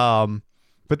 Yeah.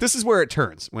 But this is where it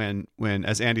turns when,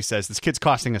 as Andy says, this kid's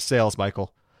costing us sales,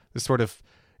 Michael. This sort of,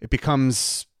 it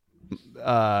becomes,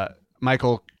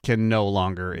 Michael can no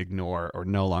longer ignore or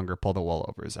no longer pull the wool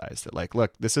over his eyes. That like,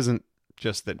 look, this isn't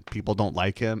just that people don't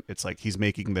like him. It's like he's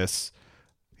making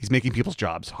people's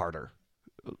jobs harder,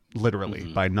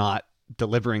 literally, by not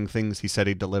delivering things he said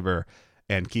he'd deliver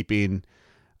and keeping,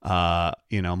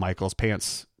 Michael's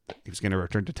pants. He was going to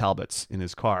return to Talbot's in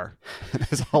his car.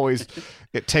 As always,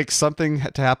 it takes something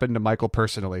to happen to Michael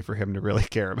personally for him to really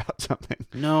care about something.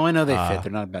 No, I know they fit.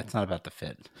 It's not about the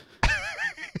fit.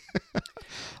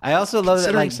 I also love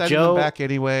that, like, Joe back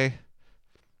anyway.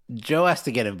 Joe has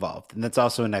to get involved, and that's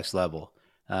also a next level.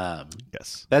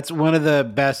 Yes, that's one of the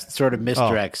best sort of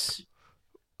misdirects.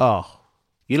 Oh,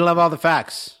 you don't love all the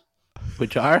facts,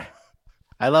 which are,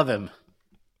 I love him.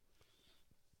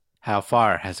 How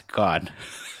far has it gone?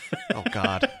 Oh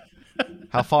God,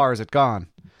 how far has it gone?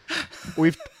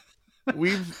 We've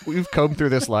combed through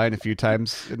this line a few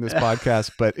times in this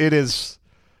podcast, but it's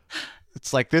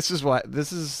like this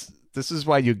is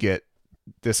why you get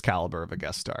this caliber of a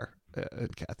guest star,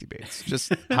 Kathy Bates.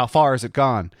 Just how far has it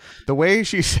gone? The way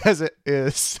she says it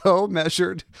is so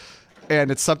measured,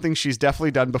 and it's something she's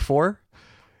definitely done before.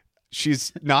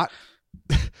 She's not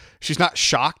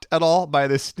shocked at all by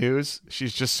this news.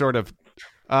 She's just sort of,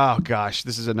 oh gosh,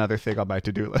 this is another thing on my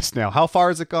to-do list now. How far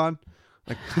has it gone?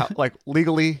 Like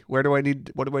legally, what do I need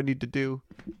to do?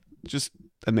 Just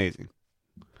amazing.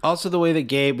 Also, we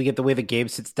get the way that Gabe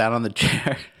sits down on the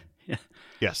chair. Yeah.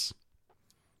 Yes.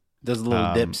 Does a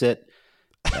little dip sit.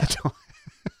 Yeah.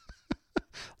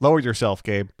 Lower yourself,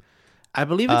 Gabe. I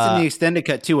believe it's in the extended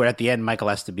cut too, where at the end Michael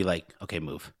has to be like, okay,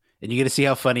 move. And you get to see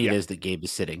how funny it is that Gabe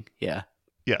is sitting. Yeah.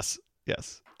 Yes.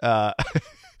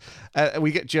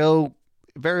 We get Joe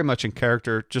very much in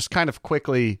character, just kind of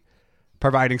quickly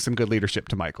providing some good leadership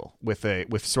to Michael with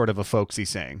sort of a folksy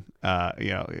saying,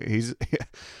 he's,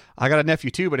 I got a nephew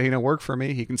too, but he don't work for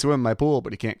me. He can swim in my pool,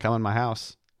 but he can't come in my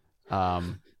house.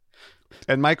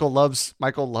 And Michael loves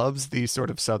these sort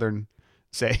of Southern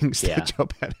sayings that Joe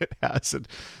Bennett has, and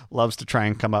loves to try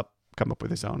and come up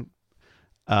with his own.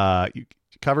 You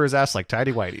cover his ass like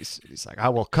tidy whities. He's like, I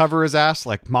will cover his ass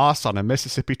like moss on a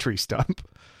Mississippi tree stump.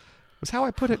 Was how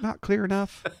I put it not clear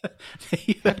enough?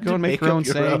 You have to go and make your own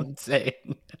saying.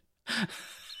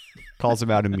 Calls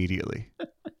him out immediately.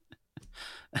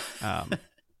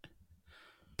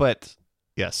 But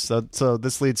yes, so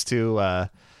this leads to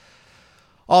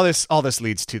all this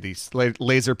leads to the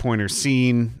laser pointer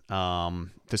scene, the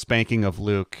spanking of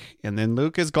Luke, and then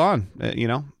Luke is gone.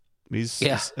 He's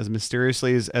as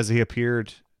mysteriously as he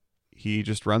appeared, he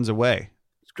just runs away.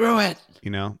 Screw it.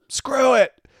 Screw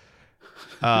it.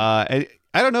 I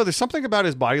don't know. There's something about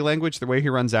his body language, the way he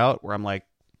runs out, where I'm like,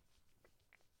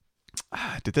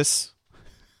 did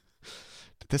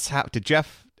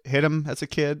Jeff hit him as a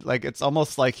kid? Like, it's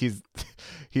almost like he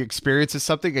experiences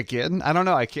something again. I don't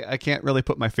know. I can't really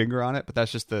put my finger on it, but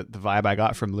that's just the vibe I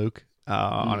got from Luke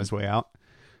on his way out.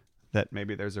 That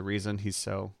maybe there's a reason he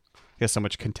has so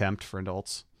much contempt for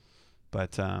adults.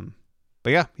 But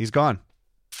yeah, he's gone.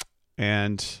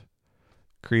 And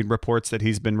Creed reports that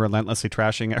he's been relentlessly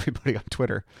trashing everybody on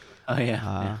Twitter. Oh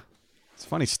yeah, It's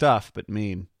funny stuff, but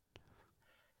mean.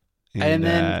 And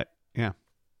then yeah,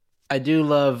 I do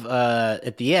love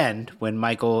at the end when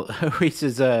Michael he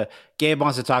says, Gabe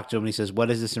wants to talk to him, and he says, "What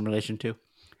is this in relation to?"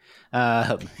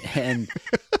 And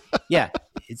yeah,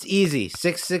 it's easy.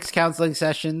 Six counseling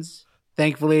sessions.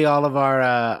 Thankfully, all of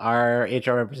our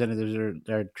HR representatives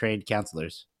are trained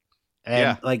counselors,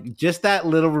 and like just that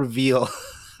little reveal.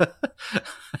 I'm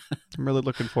really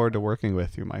looking forward to working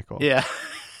with you, Michael. Yeah.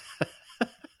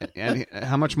 And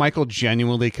how much Michael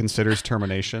genuinely considers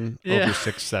termination over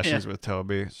 6 sessions with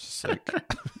Toby. It's just like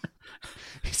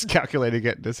he's calculating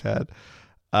it in his head.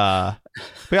 But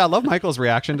yeah, I love Michael's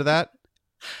reaction to that.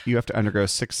 You have to undergo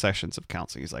 6 sessions of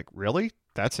counseling. He's like, really?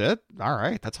 That's it? All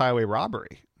right. That's highway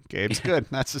robbery. Gabe's good.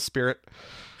 That's the spirit.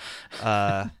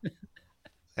 And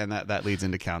that leads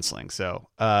into counseling. So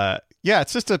yeah,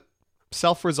 it's just a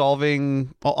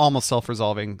almost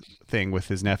self-resolving thing with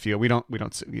his nephew. We don't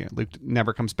Luke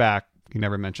never comes back. He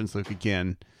never mentions Luke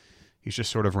again. He's just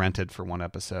sort of rented for one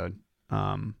episode.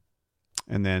 And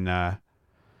then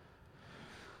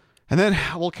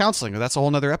counseling. That's a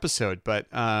whole nother episode, but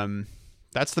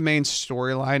that's the main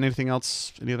storyline. Anything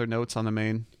else? Any other notes on the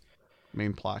main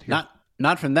plot here?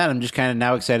 Not from that. I'm just kind of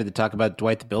now excited to talk about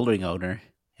Dwight the building owner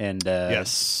and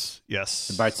yes.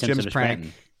 The Bart Simpson Jim's of prank.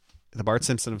 Scranton. The Bart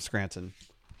Simpson of Scranton.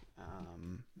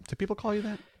 Do people call you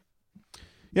that?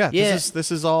 Yeah.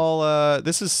 This is all.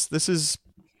 This is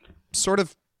sort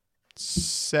of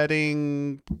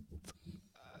setting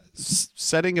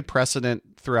a precedent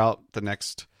throughout the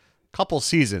next couple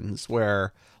seasons,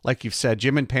 where, like you've said,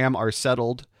 Jim and Pam are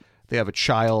settled. They have a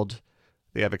child.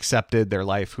 They have accepted their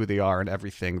life, who they are, and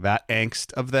everything. That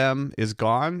angst of them is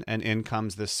gone, and in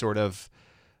comes this sort of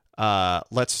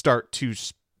let's start to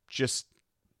just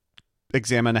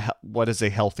examine what is a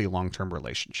healthy long-term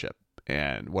relationship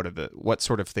and what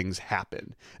sort of things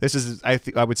happen. This is, I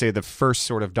would say, the first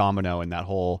sort of domino in that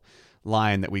whole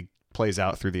line that plays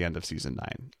out through the end of season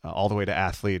 9, all the way to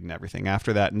athlete and everything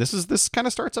after that. And this kind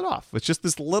of starts it off. It's just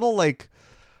this little, like,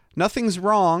 nothing's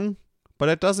wrong, but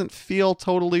it doesn't feel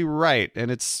totally right. And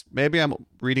it's, maybe I'm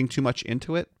reading too much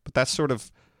into it, but that's sort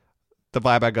of the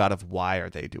vibe I got of why are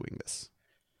they doing this.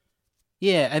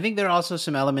 Yeah, I think there are also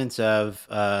some elements of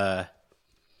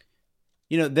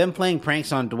them playing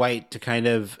pranks on Dwight to kind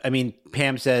of, I mean,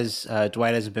 Pam says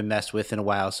Dwight hasn't been messed with in a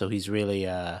while, so he's really,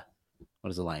 what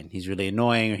is the line? He's really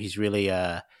annoying, or he's really,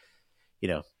 I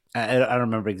don't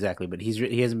remember exactly, but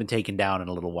he hasn't been taken down in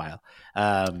a little while.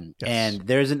 Yes. And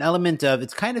there's an element of,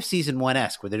 it's kind of season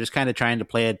 1-esque, where they're just kind of trying to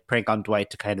play a prank on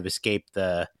Dwight to kind of escape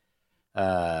the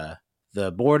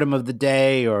boredom of the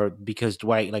day, or because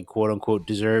Dwight, like, quote unquote,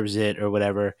 deserves it or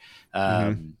whatever.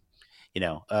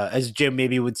 As Jim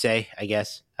maybe would say, I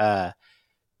guess.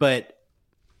 But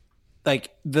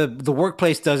like the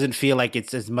workplace doesn't feel like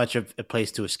it's as much of a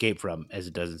place to escape from as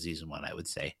it does in season 1, I would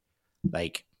say.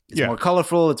 Like, it's more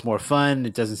colorful. It's more fun.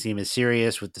 It doesn't seem as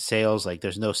serious with the sales. Like,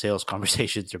 there's no sales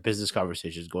conversations or business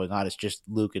conversations going on. It's just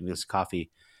Luke and his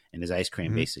coffee and his ice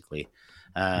cream, basically.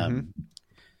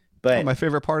 But my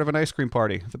favorite part of an ice cream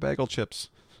party, the bagel chips.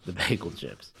 The bagel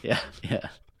chips. Yeah.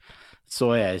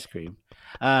 Soy ice cream.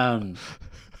 But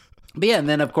yeah, and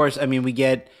then of course, I mean, we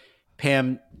get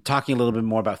Pam talking a little bit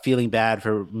more about feeling bad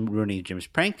for ruining Jim's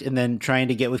prank, and then trying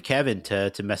to get with Kevin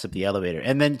to mess up the elevator.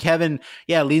 And then Kevin,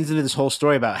 leans into this whole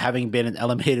story about having been an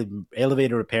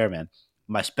elevator repairman.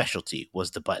 My specialty was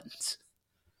the buttons.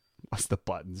 What's the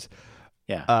buttons?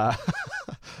 Yeah.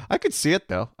 I could see it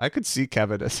though. I could see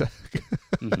Kevin as a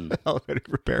elevator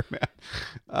repairman.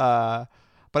 But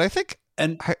I think,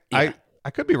 I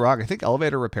could be wrong. I think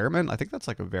elevator repairman, I think that's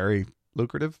like a very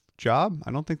lucrative job.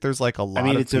 I don't think there's like a lot. I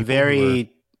mean, it's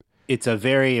a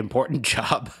very important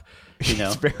job.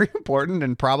 It's very important,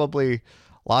 and probably a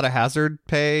lot of hazard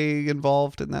pay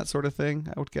involved in that sort of thing,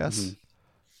 I would guess.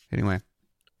 Anyway,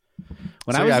 I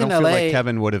was I in don't feel LA, like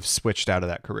Kevin would have switched out of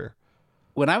that career.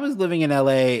 When I was living in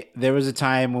LA, there was a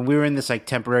time when we were in this like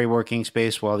temporary working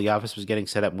space while the office was getting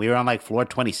set up. And we were on like floor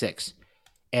 26,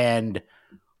 and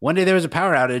one day there was a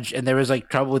power outage and there was like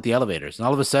trouble with the elevators. And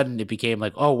all of a sudden it became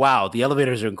like, oh wow, the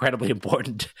elevators are incredibly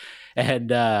important.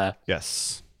 And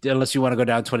yes, unless you want to go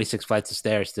down 26 flights of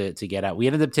stairs to get out. We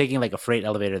ended up taking like a freight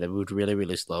elevator that moved really,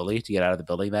 really slowly to get out of the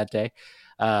building that day.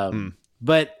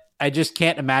 But I just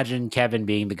can't imagine Kevin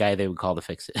being the guy they would call to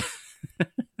fix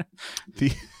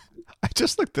it. I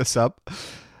just looked this up.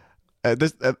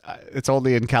 It's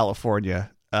only in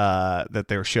California that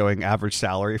they're showing average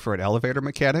salary for an elevator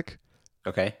mechanic.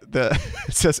 Okay.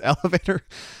 It says elevator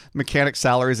mechanic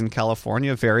salaries in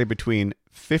California vary between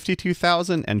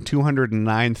 $52,000 and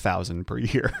 $209,000 per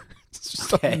year. It's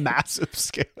just a massive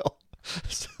scale.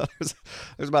 So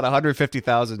there's about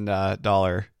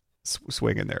 $150,000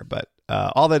 swing in there, but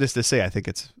all that is to say, I think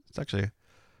it's actually a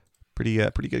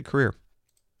pretty good career.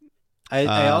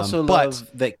 I also love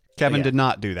that Kevin did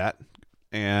not do that,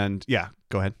 and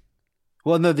go ahead.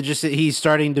 Well, no, he's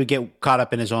starting to get caught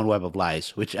up in his own web of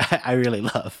lies, which I really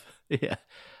love. Yeah,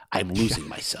 I'm losing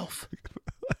myself.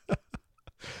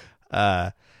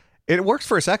 It works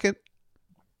for a second.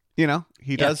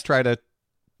 He does try to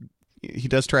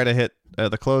hit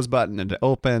the close button and it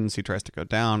opens. He tries to go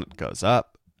down, it goes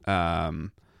up.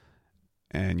 And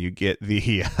you get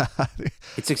the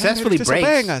it successfully breaks.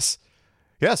 Disobeying us.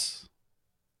 Yes.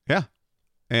 Yeah.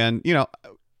 And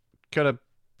could have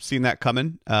seen that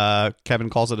coming. Kevin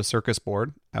calls it a circus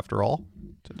board after all,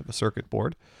 instead of a circuit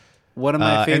board. One of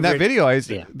my favorite. And that video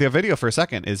the video for a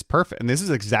second is perfect. And this is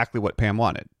exactly what Pam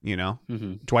wanted,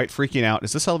 Mm-hmm. Dwight freaking out.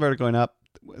 Is this elevator going up?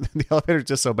 The elevator's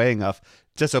disobeying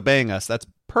us. That's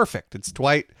perfect. It's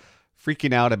Dwight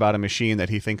freaking out about a machine that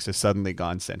he thinks has suddenly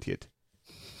gone sentient.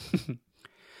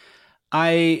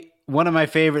 One of my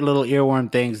favorite little earworm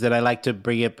things that I like to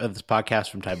bring up of this podcast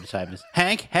from time to time is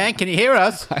Hank, can you hear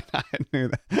us? I knew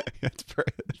that. That's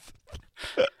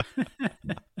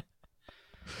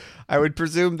I would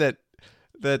presume that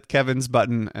Kevin's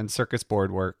button and circus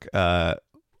board work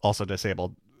also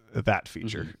disabled that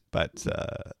feature, but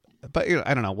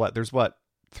I don't know what. There's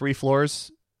 3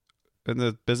 floors in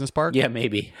the business park? Yeah,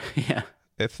 maybe. Yeah,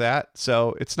 if that.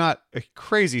 So it's not a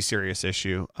crazy serious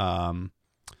issue.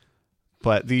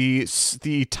 But the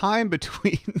time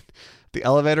between the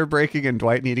elevator breaking and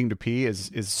Dwight needing to pee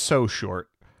is so short.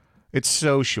 It's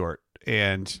so short,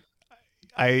 and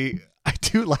I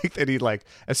do like that he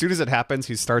as soon as it happens,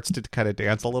 he starts to kind of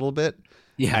dance a little bit.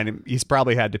 Yeah, and he's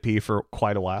probably had to pee for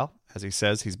quite a while, as he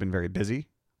says. He's been very busy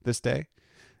this day,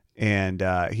 and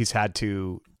he's had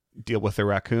to deal with the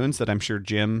raccoons that I'm sure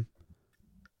Jim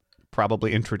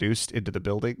probably introduced into the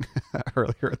building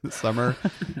earlier in the summer.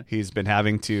 He's been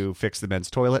having to fix the men's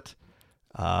toilet,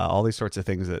 all these sorts of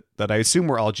things that I assume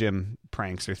were all Jim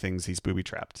pranks or things he's booby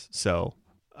trapped. So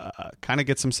kind of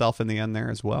gets himself in the end there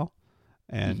as well.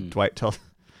 And Dwight tells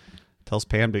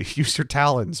Pam to use your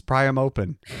talons, pry him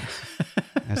open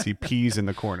as he pees in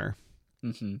the corner.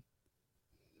 Mm-hmm.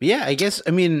 Yeah, I guess,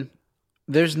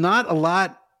 there's not a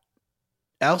lot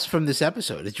else from this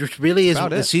episode. It just really is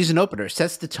the season opener. It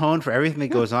sets the tone for everything that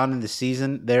goes on in the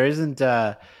season. There isn't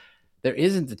a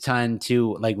ton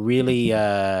to really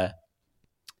dive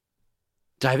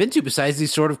into besides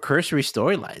these sort of cursory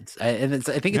storylines. I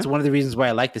think it's one of the reasons why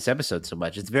I like this episode so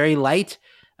much. It's very light,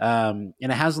 and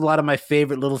it has a lot of my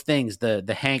favorite little things.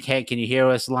 The Hank, can you hear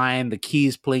us line, the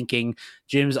keys plinking,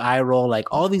 Jim's eye roll,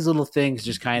 all these little things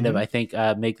just kind of, I think,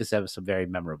 make this episode very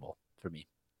memorable for me.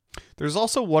 There's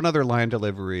also one other line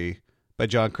delivery by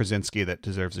John Krasinski that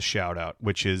deserves a shout out,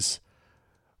 which is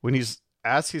when he's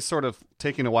sort of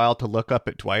taking a while to look up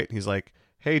at Dwight. He's like,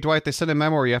 "Hey, Dwight, they sent a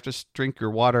memo where you have to drink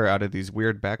your water out of these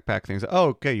weird backpack things." Oh,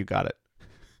 okay, you got it.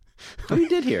 What he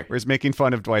did here? Where he's making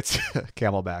fun of Dwight's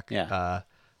camelback. Yeah.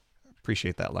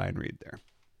 Appreciate that line read there.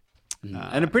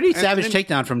 And a pretty savage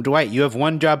takedown from Dwight. You have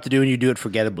one job to do and you do it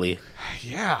forgettably.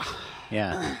 Yeah.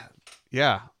 Yeah.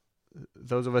 Yeah.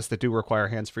 Those of us that do require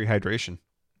hands-free hydration.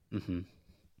 Mm-hmm.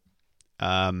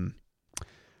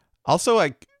 Also,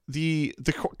 the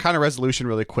kind of resolution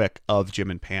really quick of Jim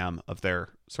and Pam, of their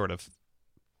sort of,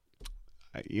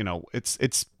 it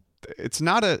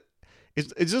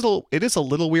is a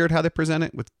little weird how they present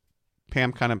it, with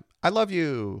Pam kind of, "I love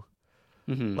you."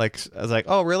 Mm-hmm. I was like,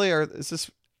 oh really? Or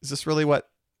is this really what?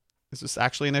 Is this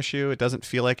actually an issue? It doesn't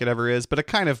feel like it ever is, but it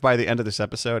kind of, by the end of this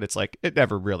episode, it's like it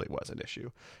never really was an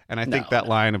issue. And I think that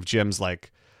line of Jim's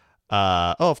like,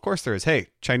 "Oh, of course there is. Hey,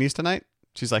 Chinese tonight?"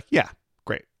 She's like, "Yeah,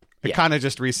 great." It kind of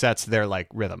just resets their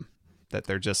rhythm, that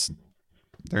they're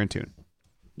in tune.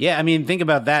 Yeah, think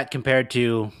about that compared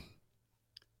to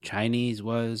Chinese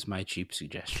was my cheap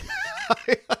suggestion.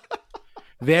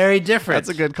 Very different. That's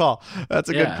a good call.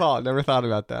 Good call. I never thought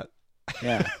about that.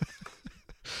 Yeah.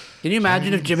 Can you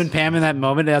imagine if Jim and Pam in that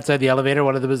moment outside the elevator,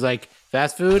 one of them was like,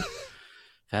 "Fast food?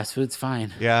 Fast food's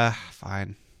fine." Yeah,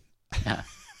 fine. Yeah.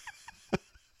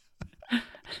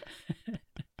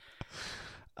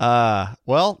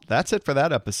 Well, that's it for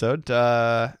that episode.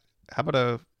 How about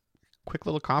a quick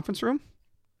little conference room?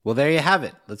 Well, there you have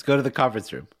it. Let's go to the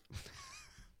conference room.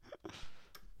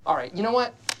 All right, you know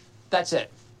what? That's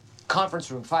it.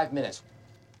 Conference room, 5 minutes.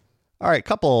 All right,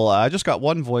 couple. I just got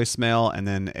one voicemail, and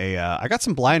then I got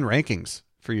some blind rankings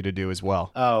for you to do as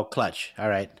well. Oh, clutch. All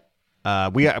right.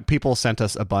 People sent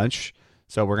us a bunch,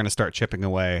 so we're gonna start chipping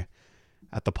away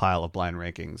at the pile of blind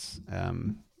rankings,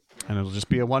 and it'll just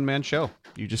be a one-man show.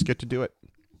 You just get to do it.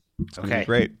 It's gonna be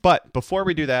great. But before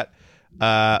we do that,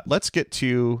 let's get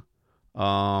to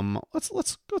let's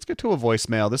get to a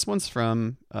voicemail. This one's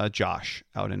from Josh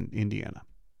out in Indiana.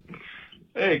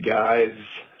 Hey guys,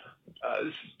 this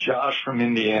is Josh from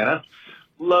Indiana.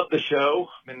 Love the show.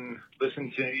 Been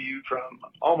listening to you from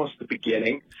almost the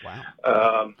beginning.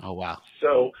 Wow. Oh wow.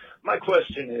 So my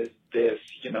question is this: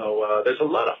 there's a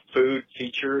lot of food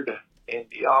featured in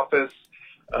The Office.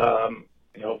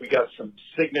 We got some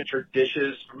signature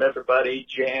dishes from everybody.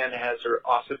 Jan has her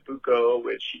ossifuco,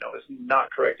 which is not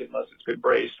correct unless it's been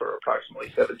braised for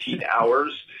approximately 17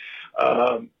 hours.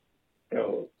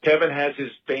 Kevin has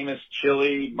his famous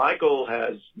chili. Michael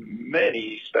has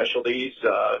many specialties,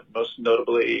 most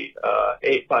notably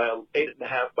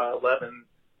 8.5 by 11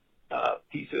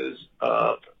 pieces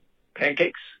of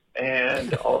pancakes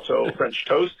and also French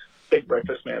toast. Big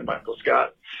breakfast man, Michael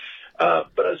Scott.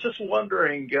 But I was just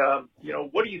wondering,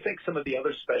 what do you think some of the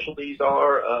other specialties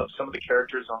are of some of the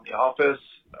characters on The Office?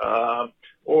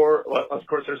 Of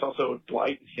course, there's also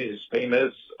Dwight, his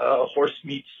famous horse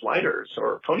meat sliders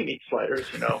or pony meat sliders,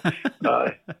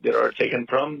 that are taken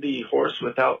from the horse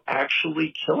without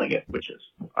actually killing it, which is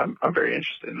I'm very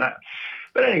interested in that.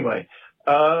 But anyway,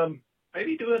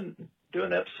 maybe do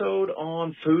an episode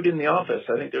on food in The Office.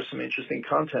 I think there's some interesting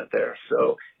content there.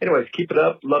 So anyways, keep it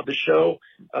up. Love the show.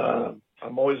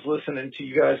 I'm always listening to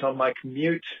you guys on my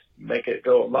commute. Make it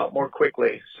go a lot more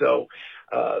quickly. So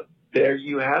there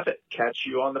you have it. Catch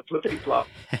you on the flippity flop.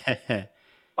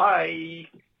 Bye.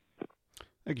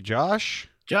 Thank you, Josh.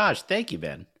 Josh, thank you,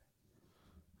 Ben.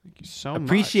 Thank you so much.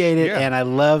 Appreciate it, Yeah. and I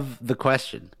love the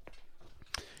question.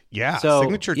 Yeah, So,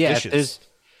 signature dishes.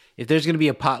 If there's going to be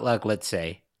a potluck, let's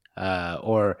say,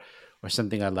 or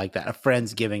something like that, a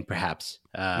Friendsgiving perhaps,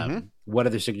 what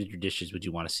other signature dishes would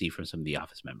you want to see from some of the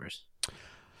Office members?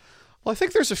 Well, I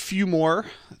think there's a few more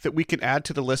that we can add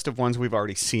to the list of ones we've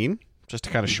already seen, just to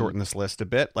kind of shorten this list a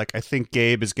bit. Like, I think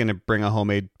Gabe is going to bring a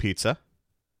homemade pizza,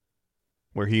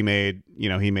 where he made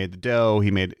the dough,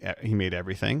 he made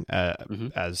everything,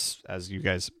 as you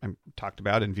guys talked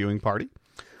about in viewing party.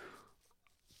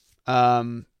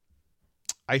 I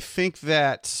think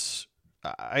that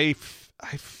I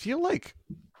feel like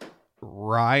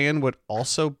Ryan would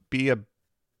also be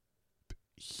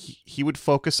he would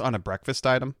focus on a breakfast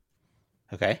item.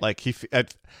 Okay. Like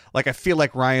I feel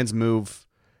like Ryan's move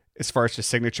as far as his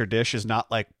signature dish is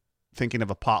not like thinking of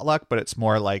a potluck, but it's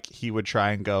more like he would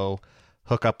try and go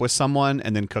hook up with someone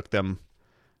and then cook them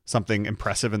something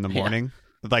impressive in the morning.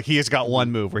 Yeah. Like he has got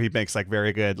one move where he makes like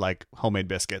very good like homemade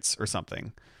biscuits or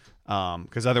something.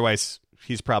 Because otherwise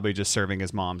he's probably just serving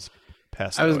his mom's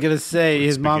pesto. I was going to say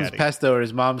his spaghetti. mom's pesto or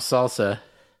his mom's salsa.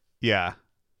 Yeah.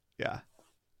 Yeah.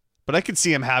 But I could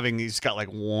see him he's got like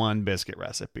one biscuit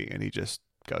recipe and he just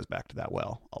goes back to that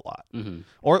well a lot. Mm-hmm.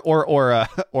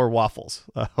 Or waffles,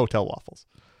 hotel waffles.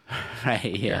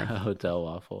 Right. Yeah. A hotel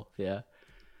waffle. Yeah.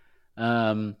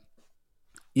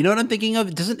 You know what I'm thinking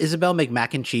of? Doesn't Isabel make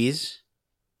mac and cheese?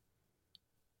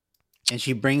 And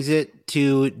she brings it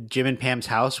to Jim and Pam's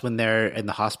house when they're in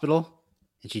the hospital,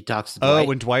 and she talks to Dwight. Oh,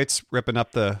 when Dwight's ripping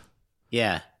up the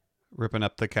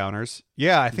counters.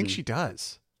 Yeah, I think she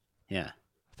does. Yeah,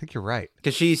 I think you're right.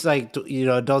 Because she's like,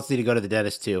 adults need to go to the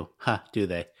dentist too. Huh? Do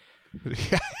they?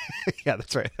 Yeah,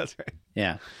 that's right. That's right.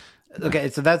 Yeah. Okay,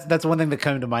 so that's one thing that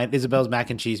came to mind. Isabel's mac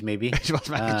and cheese, maybe. Isabel's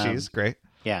mac and cheese, great.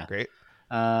 Yeah, great.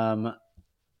 I'm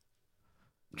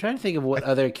trying to think of what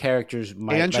other characters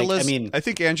might. Angela's. I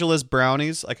think Angela's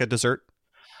brownies, like a dessert.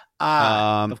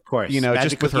 Of course.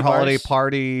 Magic just with her bars. holiday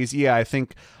parties. Yeah, I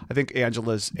think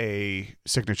Angela's a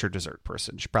signature dessert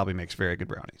person. She probably makes very good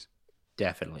brownies.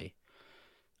 Definitely.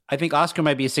 I think Oscar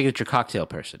might be a signature cocktail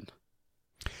person.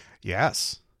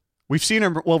 Yes. We've seen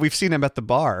him. Well, we've seen him at the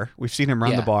bar. We've seen him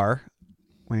run the bar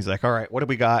when he's like, all right, what do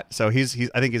we got? So he's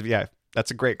I think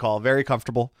that's a great call. Very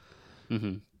comfortable.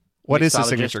 Mm-hmm. What is his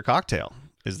signature cocktail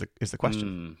is the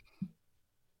question.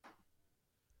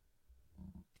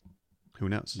 Who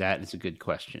knows? That is a good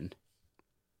question.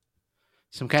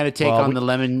 Some kind of take on the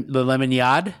lemon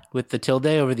yard with the tilde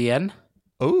over the end.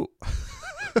 Oh,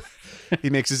 He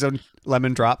makes his own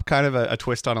lemon drop, kind of a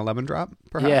twist on a lemon drop,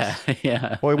 perhaps.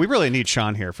 Yeah. Boy, we really need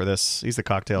Sean here for this. He's the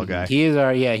cocktail guy. He's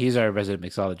our resident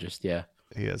mixologist. Yeah.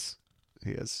 He is.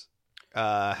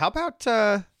 How about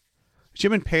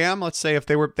Jim and Pam? Let's say if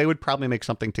they would probably make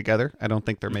something together. I don't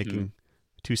think they're making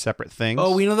two separate things.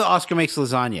 Oh, we know that Oscar makes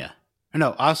lasagna.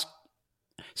 No,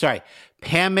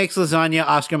 Pam makes lasagna.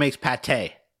 Oscar makes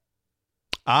pate.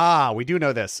 Ah, we do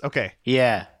know this. Okay.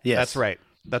 Yeah. Yes.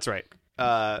 That's right.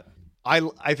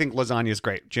 I think lasagna is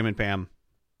great. Jim and Pam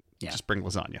just bring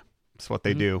lasagna. It's what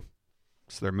they do.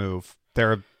 It's their move.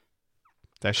 That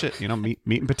shit, meat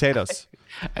and potatoes.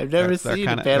 I've never seen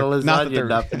a pan of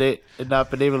lasagna and not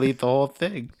been able to eat the whole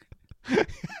thing. Can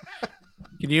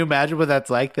you imagine what that's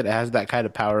like, that it has that kind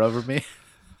of power over me?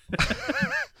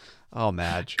 Oh,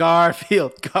 Madge.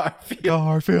 Garfield.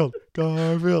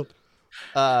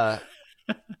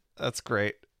 That's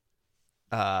great.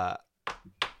 How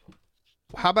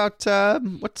about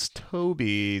what's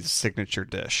Toby's signature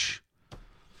dish?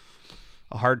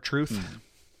 A hard truth.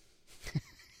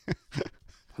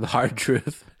 The hard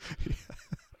truth.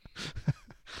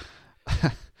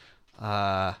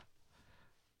 I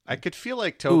could feel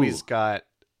like Toby's got.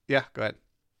 Yeah, go ahead.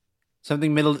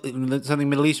 Something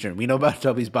Middle Eastern. We know about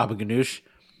Toby's baba ganoush.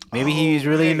 Maybe he's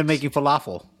really into making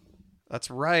falafel.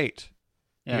 That's right.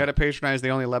 Yeah. You got to patronize the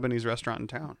only Lebanese restaurant in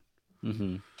town.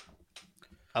 Mm-hmm.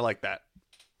 I like that.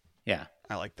 Yeah,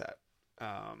 I like that.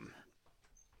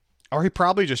 Or he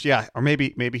probably just or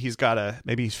maybe he's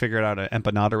figured out an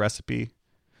empanada recipe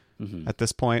at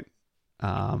this point.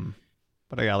 But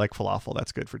I like falafel.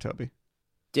 That's good for Toby.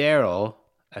 Daryl,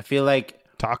 I feel like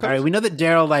tacos. All right, we know that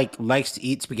Daryl likes to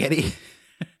eat spaghetti.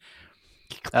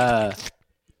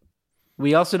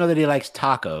 We also know that he likes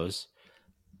tacos.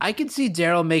 I could see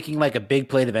Daryl making like a big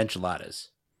plate of enchiladas.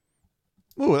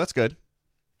 Ooh, that's good.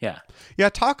 Yeah. Yeah,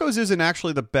 tacos isn't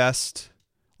actually the best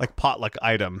like potluck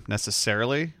item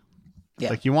necessarily. Yeah.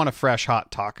 Like you want a fresh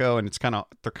hot taco, and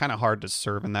they're kind of hard to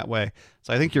serve in that way.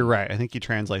 So I think you're right. I think he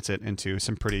translates it into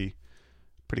some pretty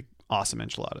awesome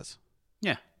enchiladas.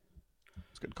 Yeah.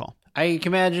 It's a good call. I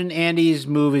can imagine Andy's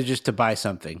move is just to buy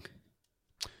something.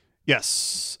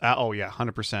 Yes.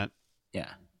 100%. Yeah.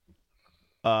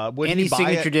 Andy's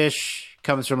signature dish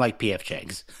comes from like P.F.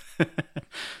 Chang's.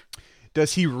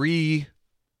 Does he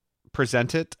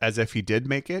re-present it as if he did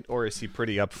make it, or is he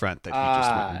pretty upfront that he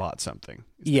just went and bought something?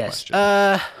 Yes.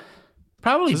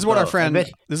 Probably. This is what our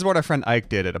friend Ike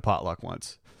did at a potluck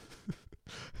once.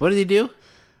 What did he do?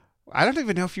 I don't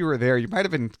even know if you were there. You might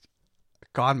have been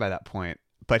gone by that point.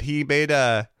 But he made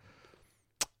it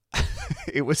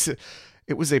was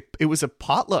a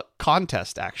potluck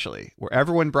contest actually, where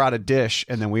everyone brought a dish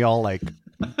and then we all like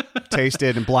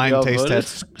tasted and blind taste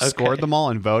tests, scored them all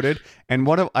and voted. And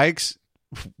one of Ike's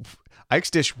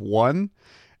dish won,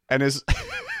 and as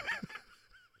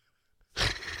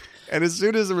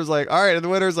soon as it was like, all right, and the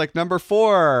winner is like number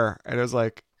 4, and it was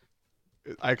like,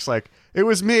 Ike's like, it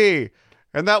was me.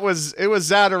 And it was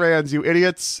Zatarans, you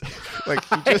idiots. Like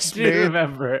he just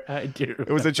remember. I do remember.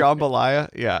 It was a jambalaya.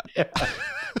 Yeah.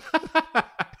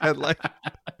 And like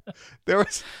there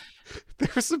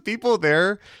were some people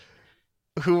there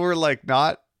who were like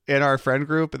not in our friend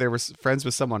group, but they were friends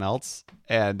with someone else,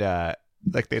 and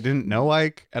like they didn't know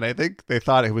Ike, and I think they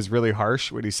thought it was really harsh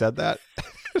when he said that.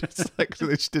 It's like they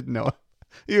just didn't know.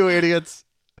 You idiots.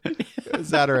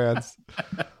 Zatarans.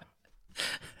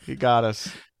 He got us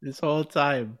this whole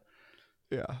time.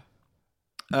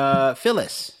 Yeah.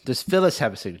 Phyllis. Does Phyllis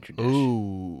have a signature dish?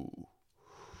 Ooh.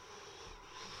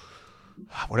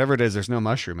 Whatever it is, there's no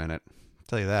mushroom in it. I'll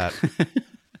tell you that.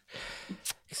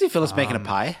 You see Phyllis making a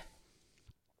pie?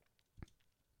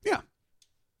 Yeah.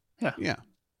 Yeah. Yeah.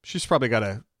 She's probably got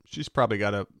a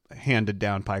handed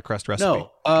down pie crust recipe.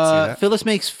 No. Phyllis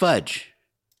makes fudge.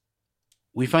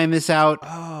 We find this out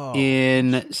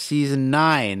in season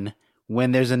 9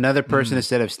 when there's another person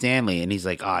instead of Stanley, and he's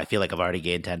like, I feel like I've already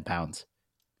gained 10 pounds.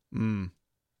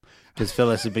 Because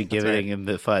Phyllis has been giving him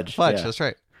the fudge. Yeah. That's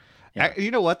right. Yeah.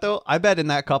 You know what, though? I bet in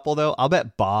that couple, though, I'll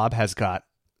bet Bob has got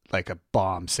like a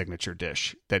bomb signature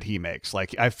dish that he makes.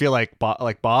 Like, I feel like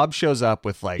Bob shows up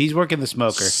with like... He's working the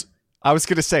smoker. I was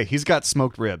going to say, he's got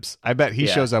smoked ribs. I bet he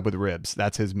shows up with ribs.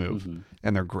 That's his move. Mm-hmm.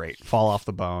 And they're great. Fall off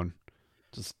the bone.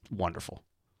 Just wonderful.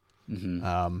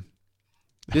 Mm-hmm.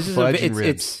 This is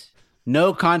it's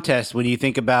no contest when you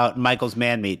think about Michael's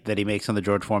man meat that he makes on the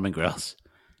George Foreman grills.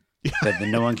 That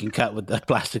no one can cut with the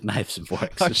plastic knives and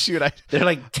forks. Oh, shoot. They're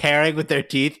like tearing with their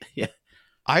teeth. Yeah.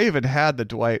 I even had the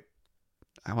Dwight,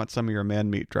 I want some of your man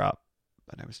meat drop,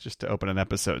 but I was just to open an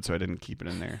episode, so I didn't keep it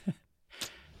in there.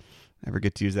 Never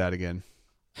get to use that again.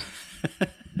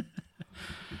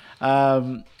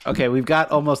 Okay, we've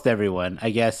got almost everyone. I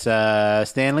guess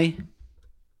Stanley?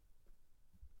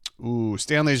 Ooh,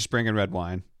 Stanley's just bringing red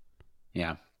wine.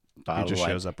 Yeah. He just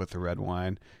shows up with the red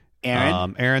wine.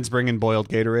 Aaron? Aaron's bringing boiled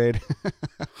Gatorade.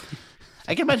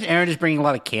 I can imagine Aaron is bringing a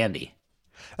lot of candy.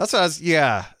 That's what I was,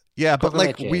 yeah, but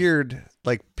like leche. weird,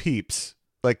 like Peeps,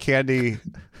 like candy.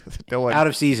 No one, Out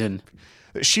of season.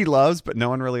 she loves, but no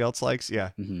one really else likes. Yeah,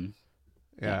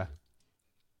 yeah. I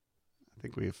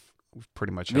think we've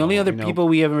pretty much. The only other people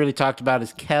we haven't really talked about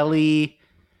is Kelly,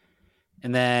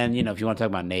 and then if you want to talk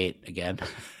about Nate again,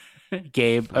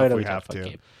 Gabe. Oh, no, we have to.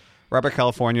 Gabe. Robert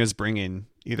California is bringing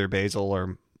either basil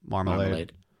or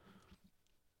marmalade.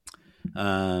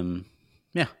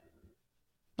 Yeah.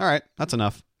 All right, that's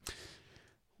enough.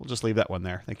 We'll just leave that one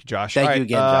there. Thank you, Josh. Thank you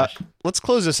again, Josh. Let's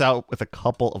close this out with a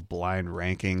couple of blind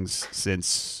rankings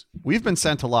since we've been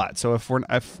sent a lot. So if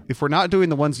we're not doing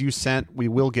the ones you sent, we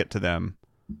will get to them.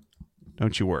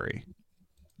 Don't you worry.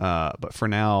 But for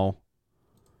now,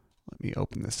 let me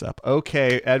open this up.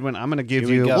 Okay, Edwin, I'm going to give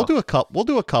you. We'll do a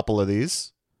couple of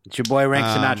these. It's your boy Rank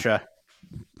Sinatra.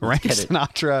 Rank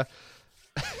Sinatra.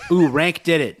 Ooh, Rank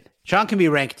did it. Sean can be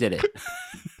Rank did it.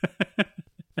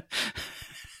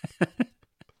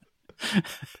 Okay.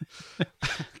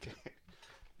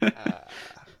 All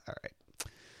right.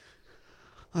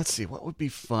 Let's see. What would be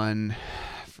fun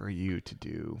for you to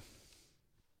do?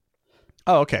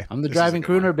 Oh, okay. I'm the driving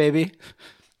crooner, baby.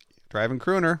 Driving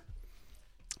crooner.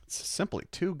 It's simply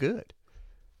too good.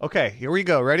 Okay, here we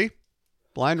go. Ready?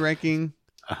 Blind ranking.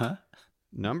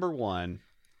 Number 1.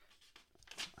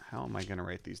 How am I going to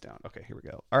write these down? Okay, here we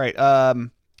go. All right.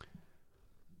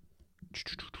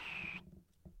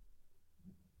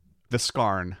 The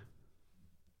Scarn.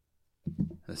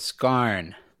 The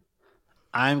Scarn.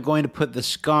 I'm going to put the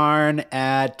Scarn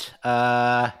at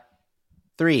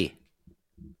 3.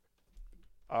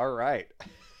 All right.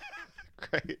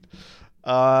 Great.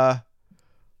 Let's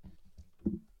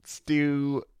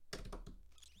do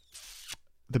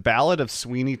The Ballad of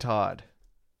Sweeney Todd.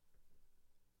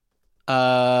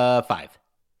 5.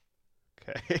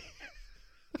 Okay.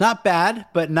 Not bad,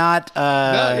 but not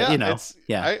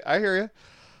I hear you.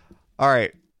 All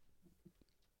right.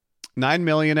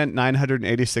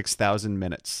 9,986,000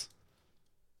 minutes.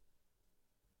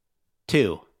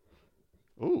 2.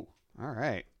 Ooh, all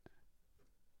right.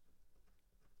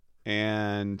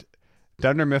 And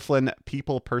Dunder Mifflin,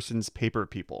 People, Persons, Paper,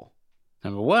 People.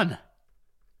 Number 1.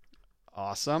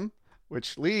 Awesome.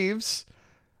 Which leaves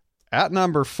at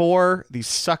number 4 the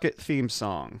Suck It theme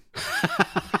song.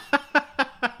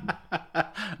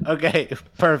 Okay,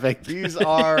 perfect. These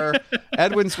are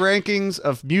Edwin's rankings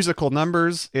of musical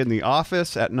numbers in The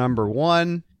Office. At number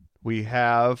 1, we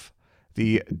have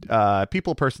the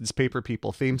People, Persons, Paper,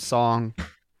 People theme song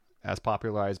as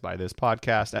popularized by this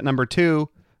podcast. At number 2,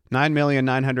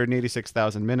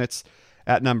 9,986,000 minutes.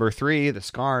 At number 3, the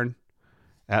Scarn.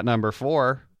 At number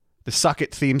 4, the Suck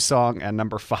It theme song. And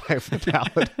number 5, the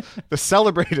ballad, the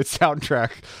celebrated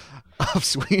soundtrack of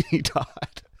Sweeney Todd.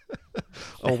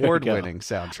 Award-winning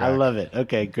soundtrack. I love it.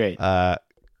 Okay, great.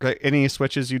 Great. Any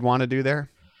switches you'd want to do there?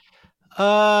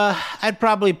 I'd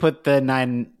probably put the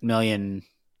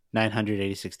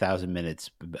 9,986,000 minutes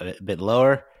a bit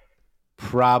lower.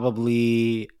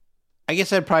 Probably, I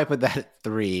guess I'd probably put that at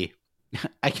 3.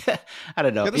 I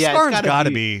don't know. Yeah, the Scarn's got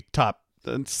to be top.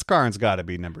 The Scarn's got to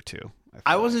be number 2.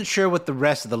 I wasn't sure what the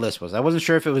rest of the list was. I wasn't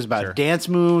sure if it was about dance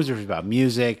moves or if it was about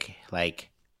music. Like,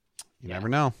 you never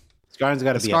know. Scarn's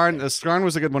got to be. The Scarn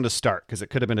was a good one to start because it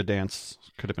could have been a dance,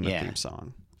 could have been a theme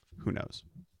song. Who knows?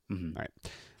 Mm-hmm. All right.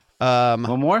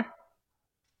 One more?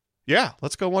 Yeah,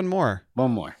 let's go one more.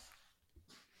 One more.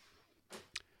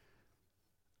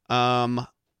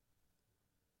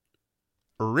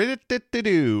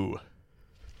 Rid-it-it-it-do.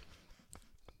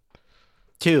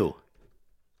 2.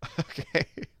 Okay.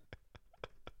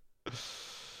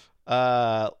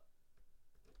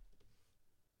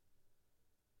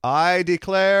 I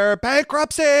declare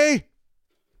bankruptcy.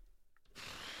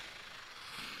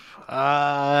 4.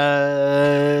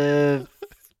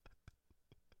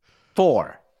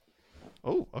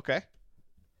 Oh, okay.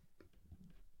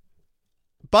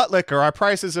 Butt liquor. Our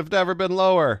prices have never been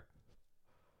lower.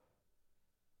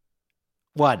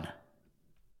 1.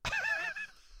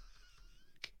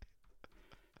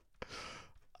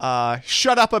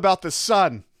 Shut up about the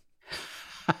sun.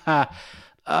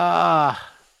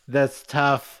 That's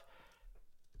tough.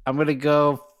 I'm going to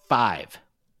go 5.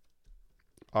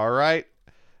 All right.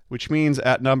 Which means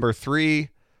at number 3,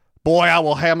 boy, I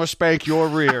will hammer spank your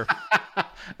rear.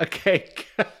 Okay.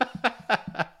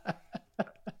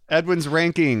 Edwin's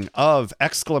ranking of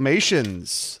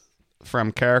exclamations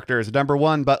from characters. Number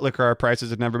 1, butt liquor, our prices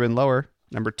have never been lower.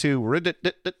 Number 2,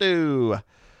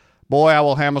 boy, I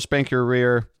will hammer spank your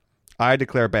rear. I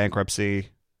declare bankruptcy.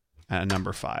 And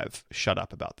number 5, shut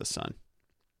up about the sun.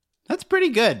 That's pretty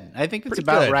good. I think that's Pretty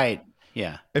about good. right.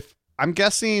 Yeah. If I'm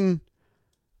guessing,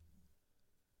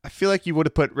 I feel like you would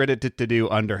have put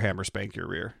Reddit under hammer spank your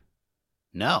rear.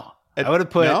 No. I would have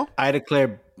put no? I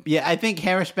declare. Yeah, I think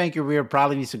hammer spank your rear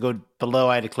probably needs to go below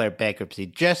I declare bankruptcy,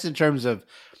 just in terms of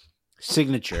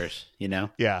signatures,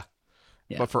 Yeah.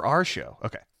 But for our show,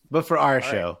 okay. But for our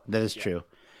show, that is true.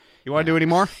 You want to do any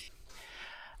more?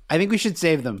 I think we should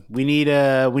save them. We need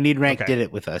Rank Okay. Did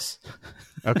It with us.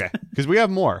 Okay, because we have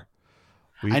more.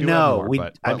 I know.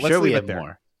 I'm let's sure we leave have it there.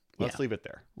 more. Let's leave it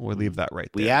there. We'll leave that right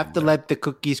there. We have to let the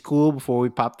cookies cool before we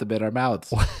pop them in our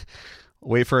mouths.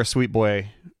 Wait for a sweet boy,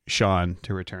 Sean,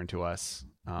 to return to us.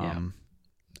 And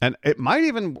it might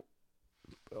even.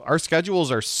 Our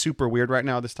schedules are super weird right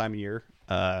now this time of year.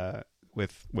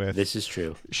 With this is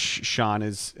true.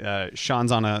 Sean's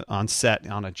on set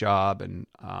on a job, and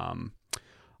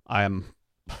I am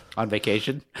on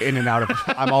vacation.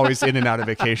 I'm always in and out of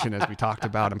vacation, as we talked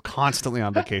about. I'm constantly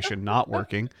on vacation, not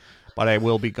working, but I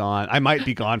will be gone. I might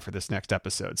be gone for this next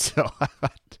episode, so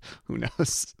who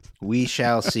knows? We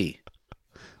shall see.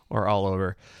 Or all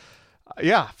over.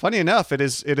 Yeah, funny enough, it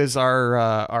is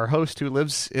our host who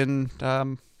lives in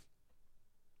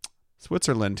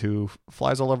Switzerland, who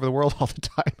flies all over the world all the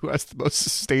time, who has the most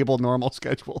stable, normal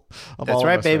schedule of That's all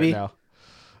right, of us baby. right now.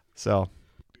 So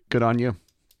good on you.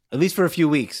 At least for a few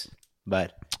weeks,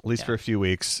 but for a few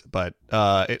weeks. But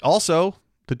it also,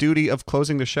 the duty of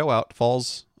closing the show out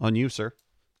falls on you, sir.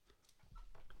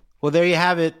 Well, there you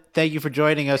have it. Thank you for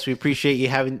joining us. We appreciate you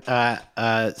having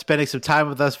spending some time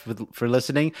with us for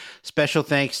listening. Special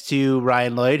thanks to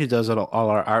Ryan Lloyd, who does all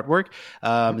our artwork.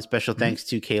 Special thanks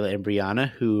to Kayla and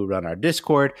Brianna, who run our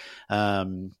Discord.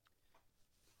 There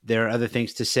are other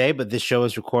things to say, but this show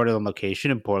is recorded on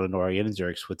location in Portland, Oregon, and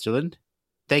Zurich, Switzerland.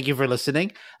 Thank you for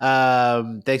listening.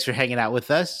 Thanks for hanging out with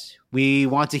us. We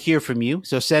want to hear from you.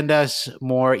 So send us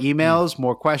more emails,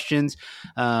 more questions,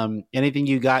 anything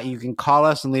you got. You can call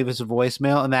us and leave us a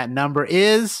voicemail. And that number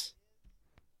is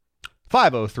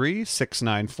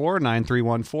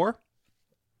 503-694-9314.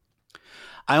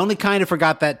 I only kind of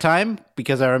forgot that time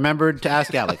because I remembered to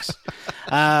ask Alex.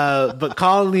 But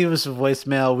call and leave us a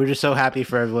voicemail. We're just so happy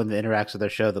for everyone that interacts with our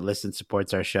show, that listens,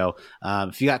 supports our show.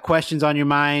 If you got questions on your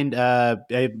mind, I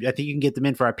think you can get them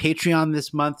in for our Patreon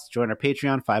this month. Join our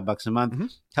Patreon, $5 a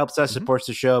month. Helps us, supports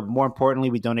the show. But more importantly,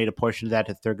 we donate a portion of that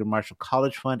to Thurgood Marshall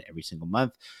College Fund every single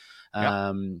month.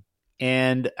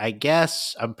 And I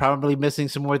guess I'm probably missing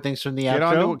some more things from the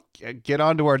outro. Get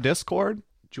onto our Discord.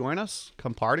 Join us.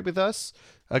 Come party with us.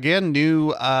 Again,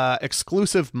 new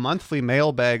exclusive monthly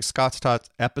mailbag Scott's Tots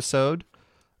episode.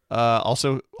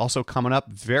 Also coming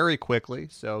up very quickly.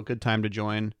 So good time to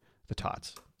join the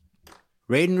Tots.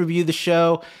 Rate and review the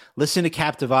show. Listen to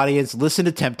Captive Audience. Listen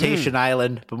to Temptation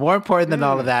Island. But more important than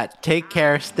all of that, take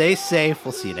care. Stay safe.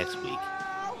 We'll see you next week.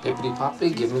 Pippity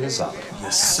Poppy, give me the solid.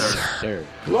 Yes, sir.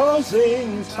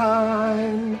 Closing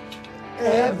time.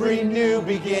 Every new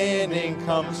beginning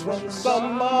comes from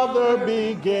some other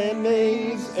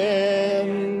beginning's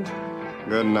end.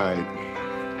 Good night.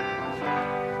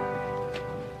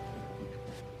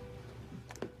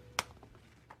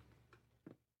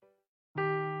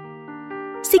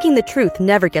 Seeking the truth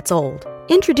never gets old.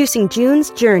 Introducing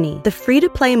June's Journey, the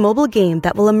free-to-play mobile game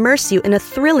that will immerse you in a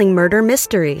thrilling murder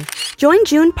mystery. Join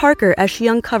June Parker as she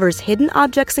uncovers hidden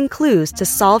objects and clues to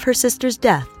solve her sister's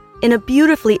death in a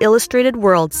beautifully illustrated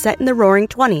world set in the Roaring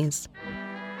 '20s.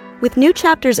 With new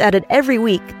chapters added every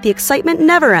week, the excitement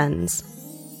never ends.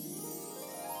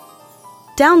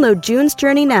 Download June's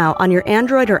Journey now on your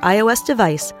Android or iOS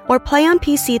device, or play on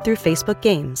PC through Facebook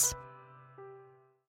Games.